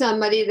need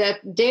somebody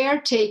that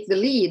dare take the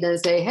lead and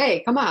say,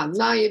 hey, come on,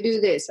 now you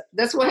do this.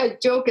 That's why I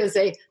joke and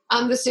say,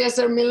 I'm the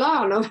Cesar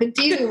Millan of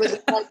dealing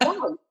with a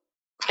dog.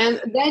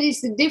 And that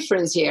is the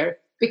difference here,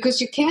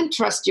 because you can't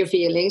trust your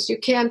feelings. You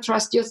can't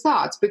trust your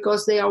thoughts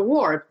because they are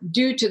warped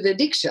due to the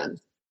addiction.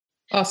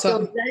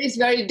 Awesome. So that is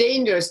very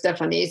dangerous,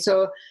 Stephanie.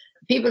 So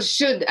people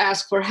should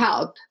ask for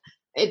help.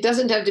 It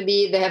doesn't have to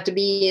be, they have to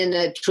be in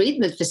a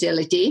treatment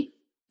facility.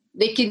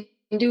 They can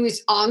do it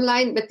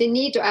online, but they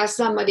need to ask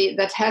somebody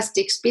that has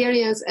the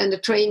experience and the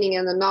training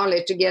and the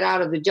knowledge to get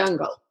out of the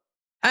jungle.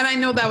 And I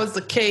know that was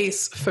the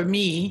case for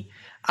me.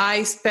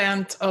 I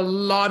spent a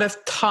lot of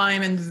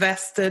time,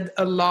 invested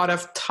a lot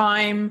of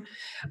time,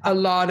 a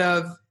lot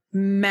of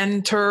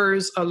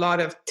mentors, a lot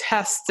of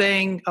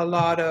testing, a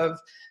lot of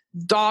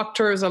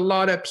doctors, a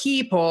lot of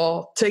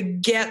people to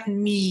get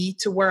me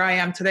to where I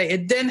am today.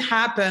 It didn't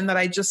happen that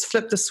I just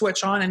flipped the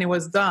switch on and it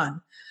was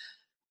done.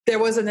 There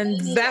was an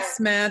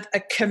investment, a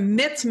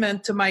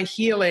commitment to my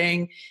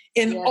healing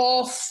in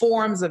all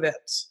forms of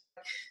it.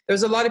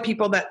 There's a lot of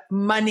people that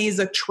money is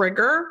a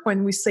trigger.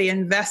 When we say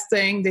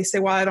investing, they say,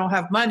 well, I don't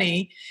have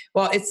money.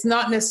 Well, it's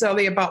not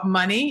necessarily about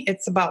money.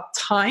 It's about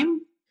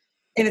time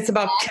and it's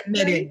about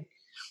committing.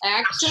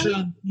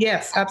 Action.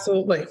 Yes,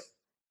 absolutely.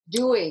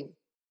 Doing.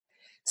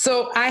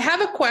 So I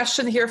have a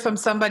question here from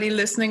somebody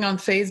listening on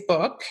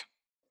Facebook.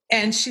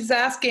 And she's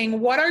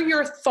asking, what are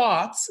your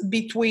thoughts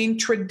between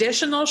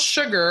traditional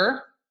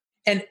sugar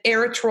and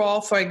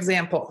erythritol, for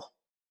example?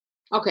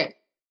 Okay.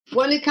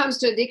 When it comes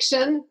to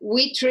addiction,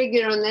 we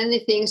trigger on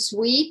anything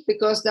sweet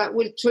because that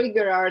will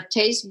trigger our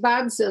taste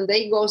buds and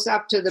they goes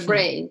up to the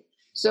brain.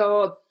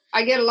 So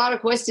I get a lot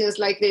of questions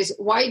like this.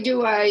 Why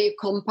do I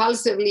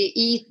compulsively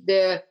eat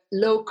the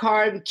low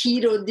carb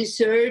keto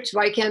desserts?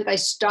 Why can't I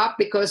stop?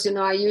 Because,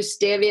 I use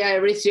stevia,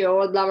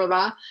 erythritol, blah, blah,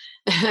 blah.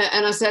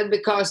 And I said,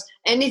 because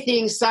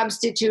anything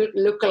substitute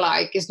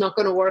lookalike is not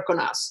going to work on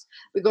us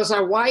because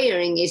our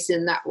wiring is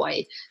in that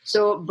way.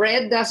 So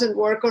bread doesn't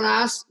work on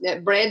us,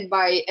 bread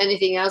by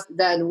anything else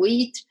than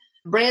wheat.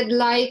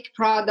 Bread-like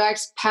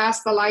products,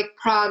 pasta-like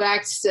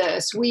products,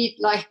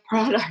 sweet-like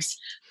products,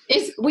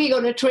 we're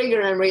going to trigger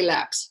and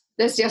relapse.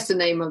 That's just the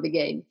name of the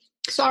game.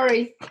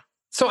 Sorry.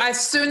 So as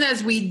soon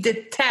as we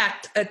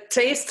detect a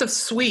taste of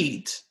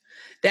sweet,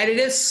 that it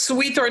is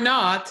sweet or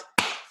not,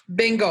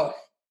 bingo.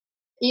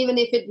 Even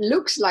if it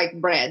looks like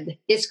bread,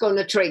 it's going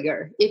to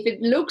trigger. If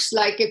it looks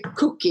like a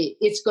cookie,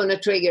 it's going to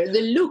trigger.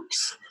 The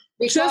looks.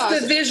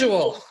 Just the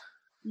visual.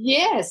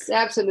 Yes,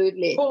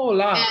 absolutely. Oh,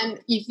 wow. And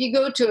if you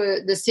go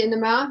to the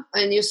cinema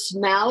and you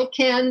smell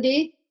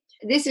candy,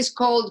 this is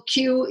called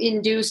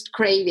cue-induced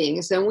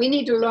cravings. And we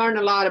need to learn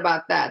a lot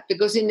about that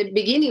because in the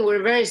beginning,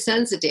 we're very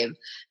sensitive.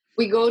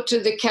 We go to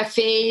the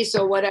cafes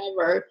or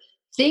whatever,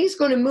 things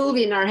going to move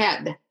in our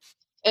head.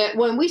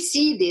 When we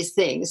see these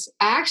things,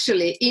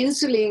 actually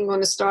insulin going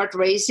to start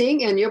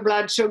racing and your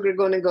blood sugar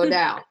going to go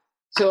down.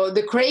 So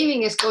the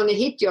craving is going to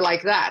hit you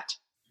like that.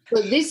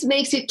 So this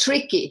makes it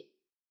tricky.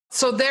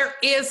 So there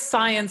is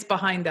science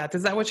behind that.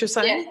 Is that what you're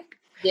saying?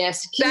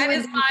 Yes. That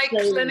is my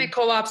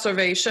clinical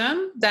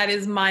observation. That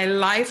is my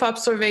life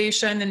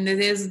observation. And it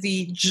is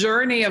the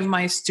journey of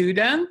my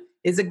student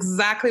is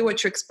exactly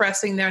what you're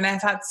expressing there. And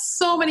I've had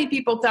so many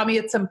people tell me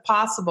it's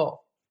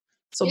impossible.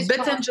 So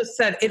Bitten just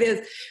said it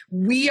is,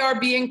 we are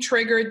being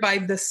triggered by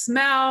the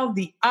smell,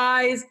 the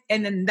eyes,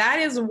 and then that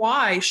is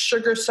why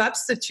sugar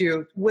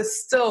substitute will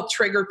still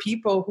trigger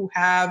people who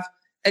have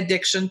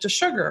addiction to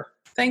sugar.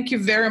 Thank you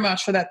very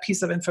much for that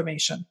piece of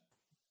information.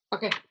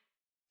 Okay.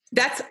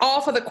 That's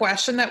all for the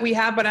question that we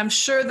have, but I'm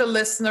sure the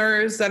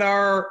listeners that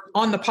are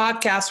on the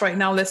podcast right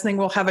now listening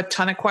will have a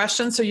ton of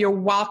questions. So you're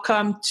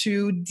welcome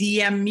to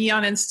DM me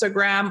on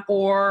Instagram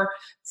or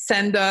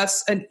send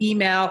us an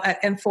email at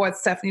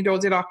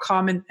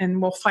info@stephaniedodier.com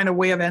and we'll find a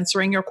way of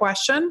answering your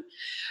question.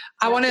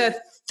 I want to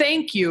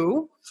thank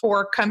you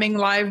for coming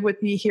live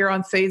with me here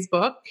on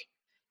Facebook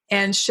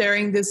and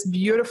sharing this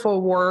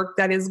beautiful work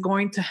that is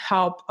going to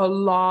help a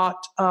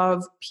lot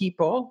of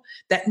people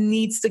that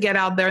needs to get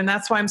out there. And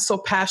that's why I'm so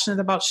passionate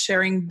about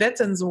sharing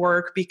Bitten's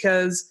work,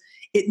 because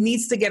it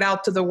needs to get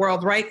out to the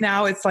world. Right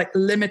now, it's like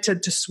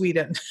limited to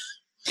Sweden.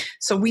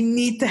 So we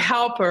need to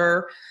help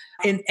her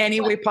in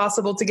any way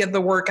possible to get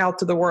the work out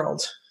to the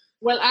world.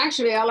 Well,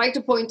 actually, I like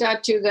to point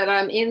out too that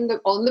I'm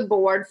on the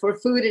board for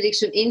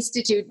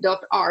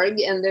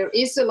foodaddictioninstitute.org, and there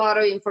is a lot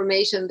of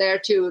information there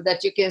too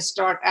that you can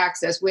start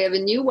access. We have a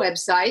new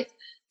website,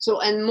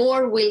 and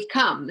more will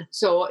come.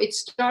 So it's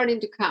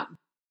starting to come.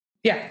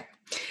 Yeah.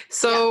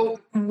 So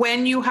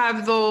when you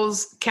have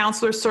those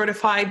counselors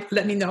certified,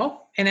 let me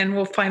know, and then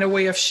we'll find a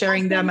way of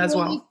sharing them as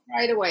well.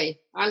 Right away.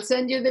 I'll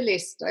send you the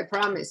list. I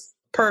promise.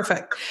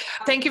 Perfect.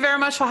 Thank you very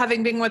much for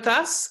having been with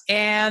us.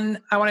 And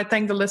I want to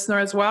thank the listener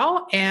as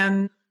well.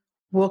 And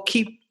we'll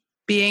keep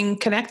being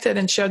connected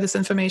and share this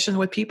information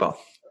with people.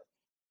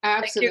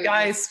 Absolutely. Thank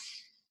you, guys.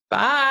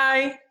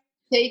 Bye.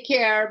 Take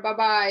care.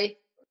 Bye-bye.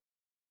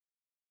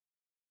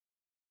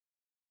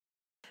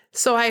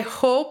 So I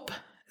hope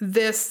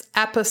this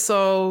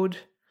episode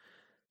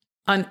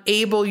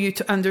enabled you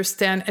to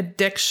understand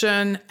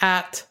addiction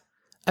at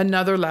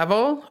another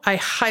level. I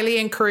highly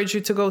encourage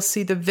you to go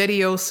see the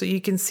video so you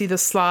can see the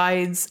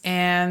slides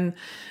and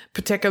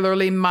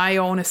particularly my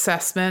own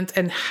assessment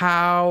and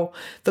how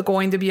the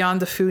Going to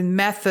Beyond the Food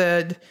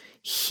method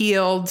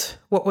healed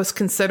what was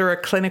considered a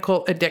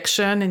clinical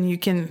addiction. And you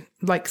can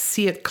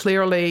see it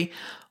clearly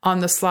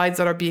on the slides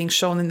that are being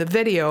shown in the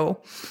video.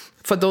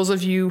 For those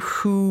of you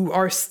who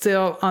are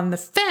still on the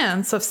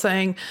fence of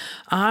saying,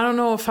 I don't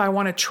know if I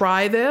want to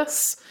try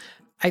this,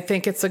 I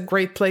think it's a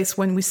great place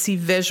when we see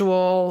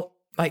visual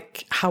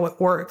how it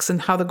works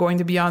and how the Going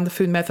to Beyond the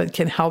Food method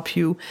can help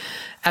you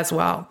as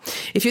well.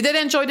 If you did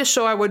enjoy the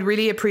show, I would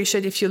really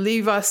appreciate if you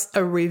leave us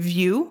a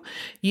review.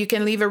 You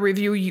can leave a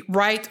review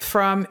right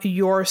from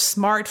your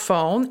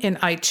smartphone in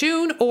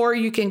iTunes, or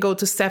you can go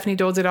to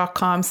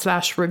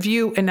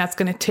stephaniedodier.com/review, and that's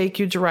going to take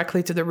you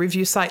directly to the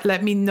review site.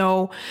 Let me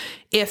know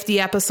if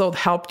the episode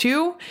helped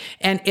you,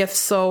 and if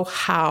so,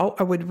 how.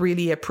 I would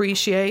really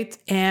appreciate.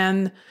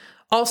 And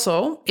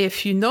also,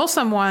 if you know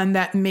someone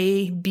that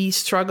may be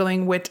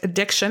struggling with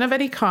addiction of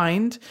any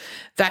kind,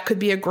 that could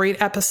be a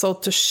great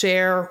episode to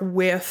share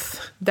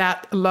with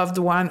that loved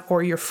one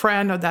or your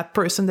friend or that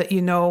person that you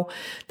know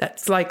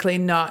that's likely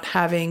not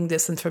having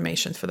this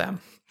information for them.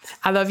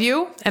 I love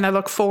you, and I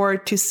look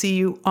forward to see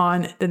you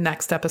on the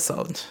next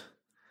episode.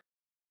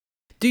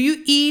 Do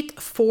you eat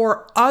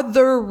for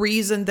other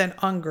reason than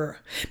hunger?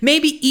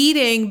 Maybe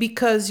eating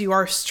because you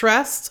are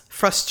stressed,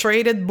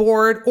 frustrated,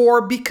 bored,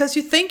 or because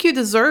you think you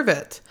deserve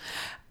it.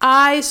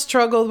 I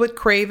struggled with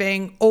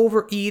craving,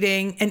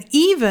 overeating, and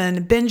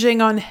even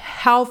binging on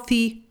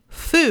healthy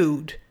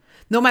food,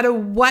 no matter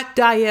what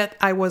diet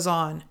I was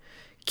on.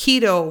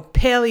 Keto,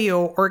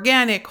 paleo,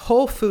 organic,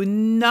 whole food,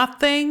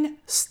 nothing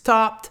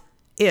stopped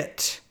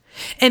it.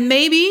 And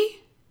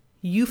maybe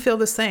you feel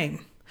the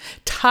same.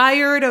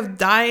 Tired of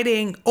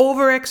dieting,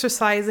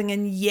 over-exercising,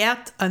 and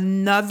yet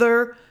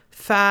another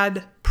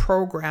fad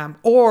program.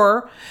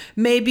 Or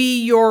maybe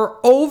you're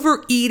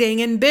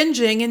overeating and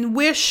binging and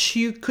wish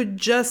you could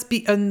just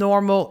be a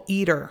normal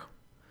eater.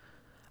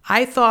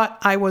 I thought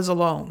I was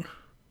alone.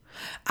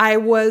 I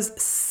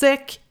was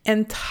sick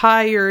and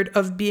tired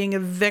of being a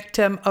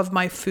victim of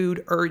my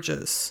food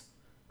urges.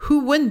 Who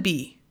wouldn't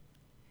be?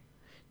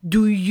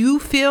 Do you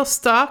feel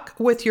stuck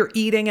with your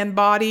eating and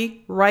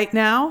body right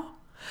now?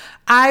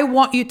 I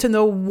want you to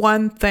know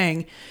one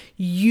thing.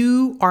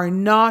 You are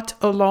not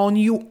alone.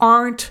 You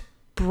aren't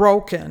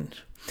broken.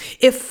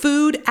 If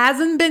food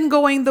hasn't been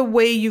going the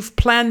way you've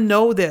planned,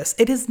 know this.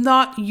 It is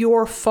not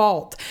your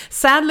fault.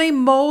 Sadly,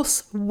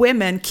 most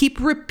women keep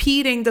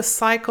repeating the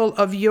cycle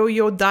of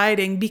yo-yo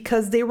dieting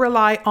because they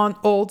rely on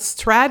old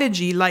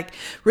strategy like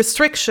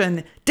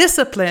restriction,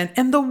 discipline,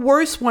 and the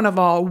worst one of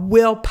all,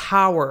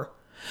 willpower.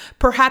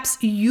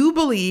 Perhaps you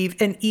believe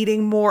in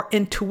eating more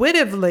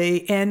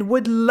intuitively and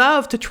would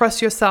love to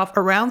trust yourself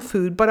around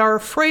food, but are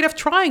afraid of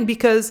trying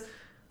because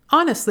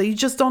honestly, you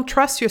just don't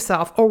trust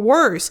yourself, or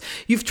worse,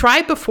 you've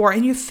tried before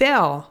and you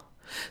fail.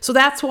 So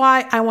that's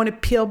why I want to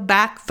peel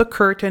back the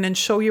curtain and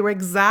show you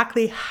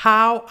exactly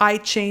how I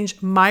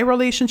changed my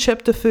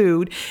relationship to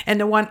food and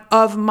the one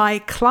of my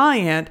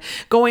client,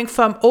 going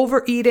from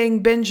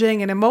overeating,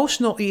 binging, and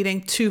emotional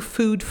eating to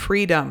food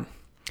freedom.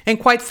 And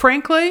quite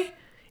frankly,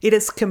 it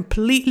is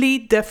completely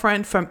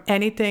different from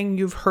anything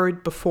you've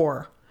heard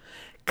before.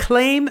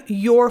 Claim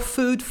Your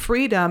Food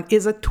Freedom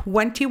is a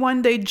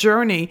 21-day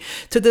journey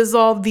to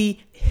dissolve the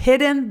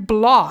hidden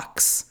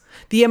blocks,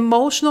 the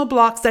emotional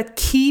blocks that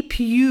keep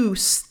you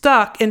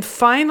stuck, and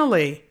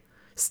finally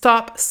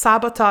stop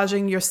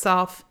sabotaging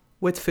yourself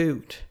with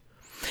food.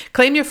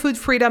 Claim Your Food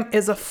Freedom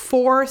is a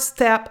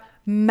 4-step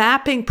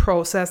mapping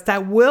process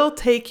that will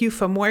take you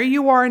from where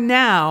you are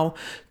now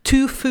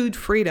to food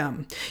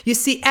freedom. You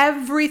see,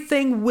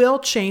 everything will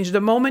change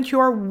the moment you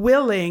are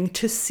willing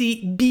to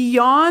see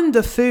beyond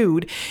the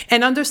food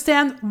and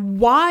understand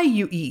why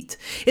you eat.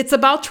 It's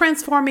about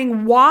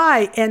transforming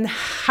why and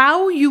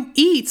how you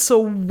eat so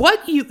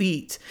what you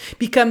eat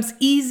becomes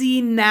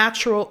easy,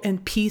 natural,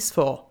 and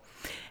peaceful.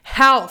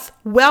 Health,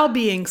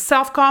 well-being,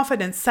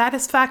 self-confidence,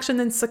 satisfaction,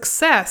 and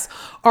success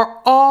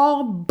are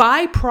all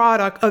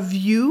byproduct of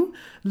you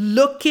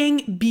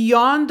looking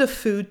beyond the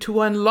food to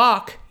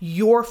unlock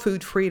your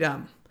food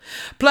freedom.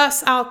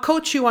 Plus, I'll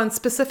coach you on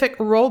specific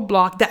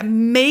roadblocks that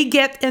may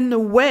get in the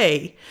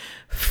way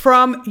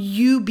from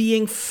you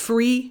being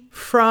free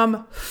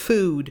from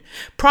food.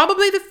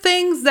 Probably the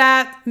things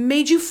that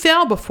made you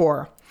fail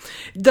before.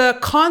 The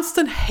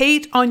constant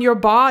hate on your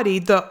body,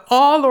 the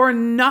all or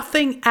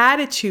nothing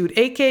attitude,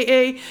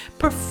 aka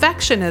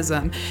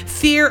perfectionism,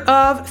 fear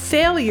of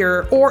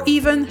failure, or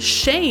even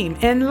shame.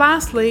 And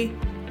lastly,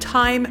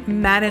 time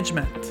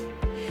management.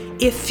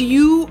 If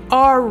you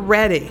are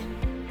ready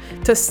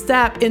to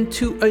step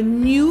into a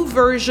new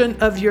version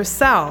of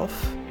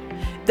yourself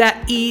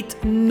that eats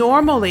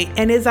normally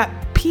and is at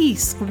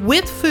peace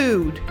with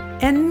food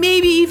and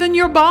maybe even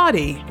your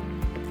body,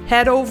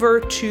 head over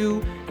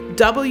to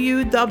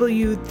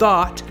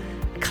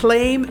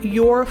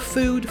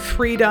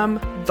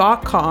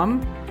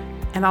www.claimyourfoodfreedom.com,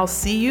 and I'll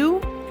see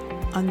you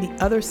on the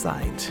other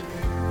side.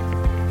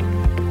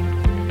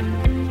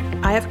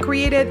 I have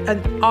created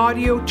an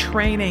audio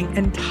training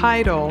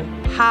entitled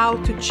How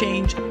to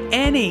Change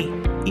Any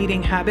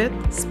Eating Habit,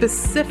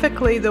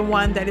 specifically the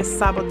one that is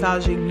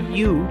sabotaging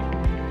you.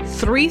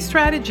 3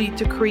 strategies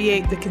to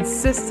create the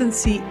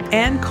consistency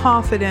and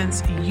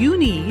confidence you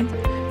need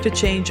to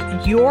change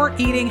your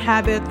eating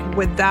habit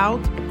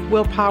without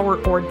willpower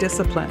or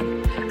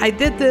discipline. I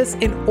did this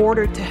in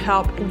order to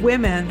help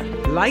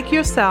women like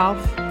yourself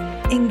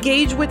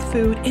engage with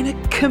food in a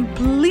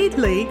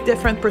completely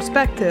different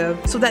perspective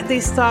so that they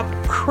stop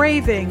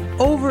craving,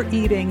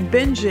 overeating,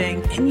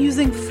 binging, and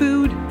using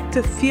food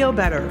to feel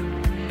better.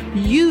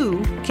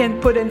 You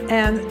can put an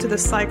end to the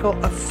cycle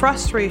of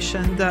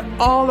frustration, the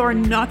all or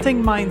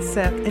nothing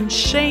mindset, and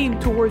shame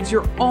towards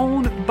your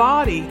own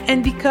body,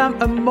 and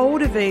become a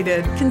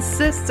motivated,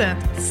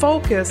 consistent,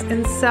 focused,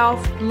 and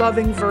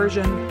self-loving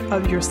version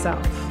of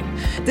yourself.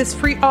 This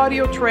free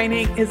audio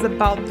training is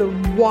about the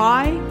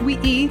why we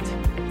eat,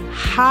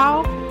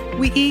 how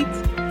we eat,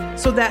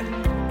 so that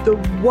the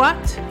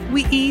what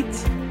we eat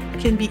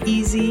can be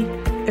easy,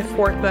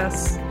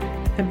 effortless,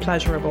 and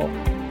pleasurable.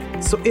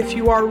 So if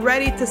you are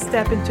ready to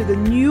step into the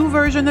new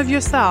version of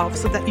yourself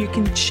so that you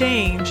can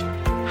change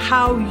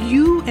how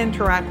you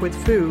interact with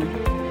food,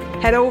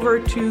 head over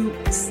to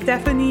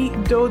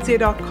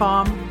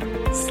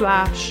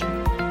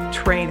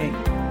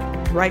stephaniedodier.com/training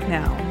right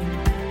now.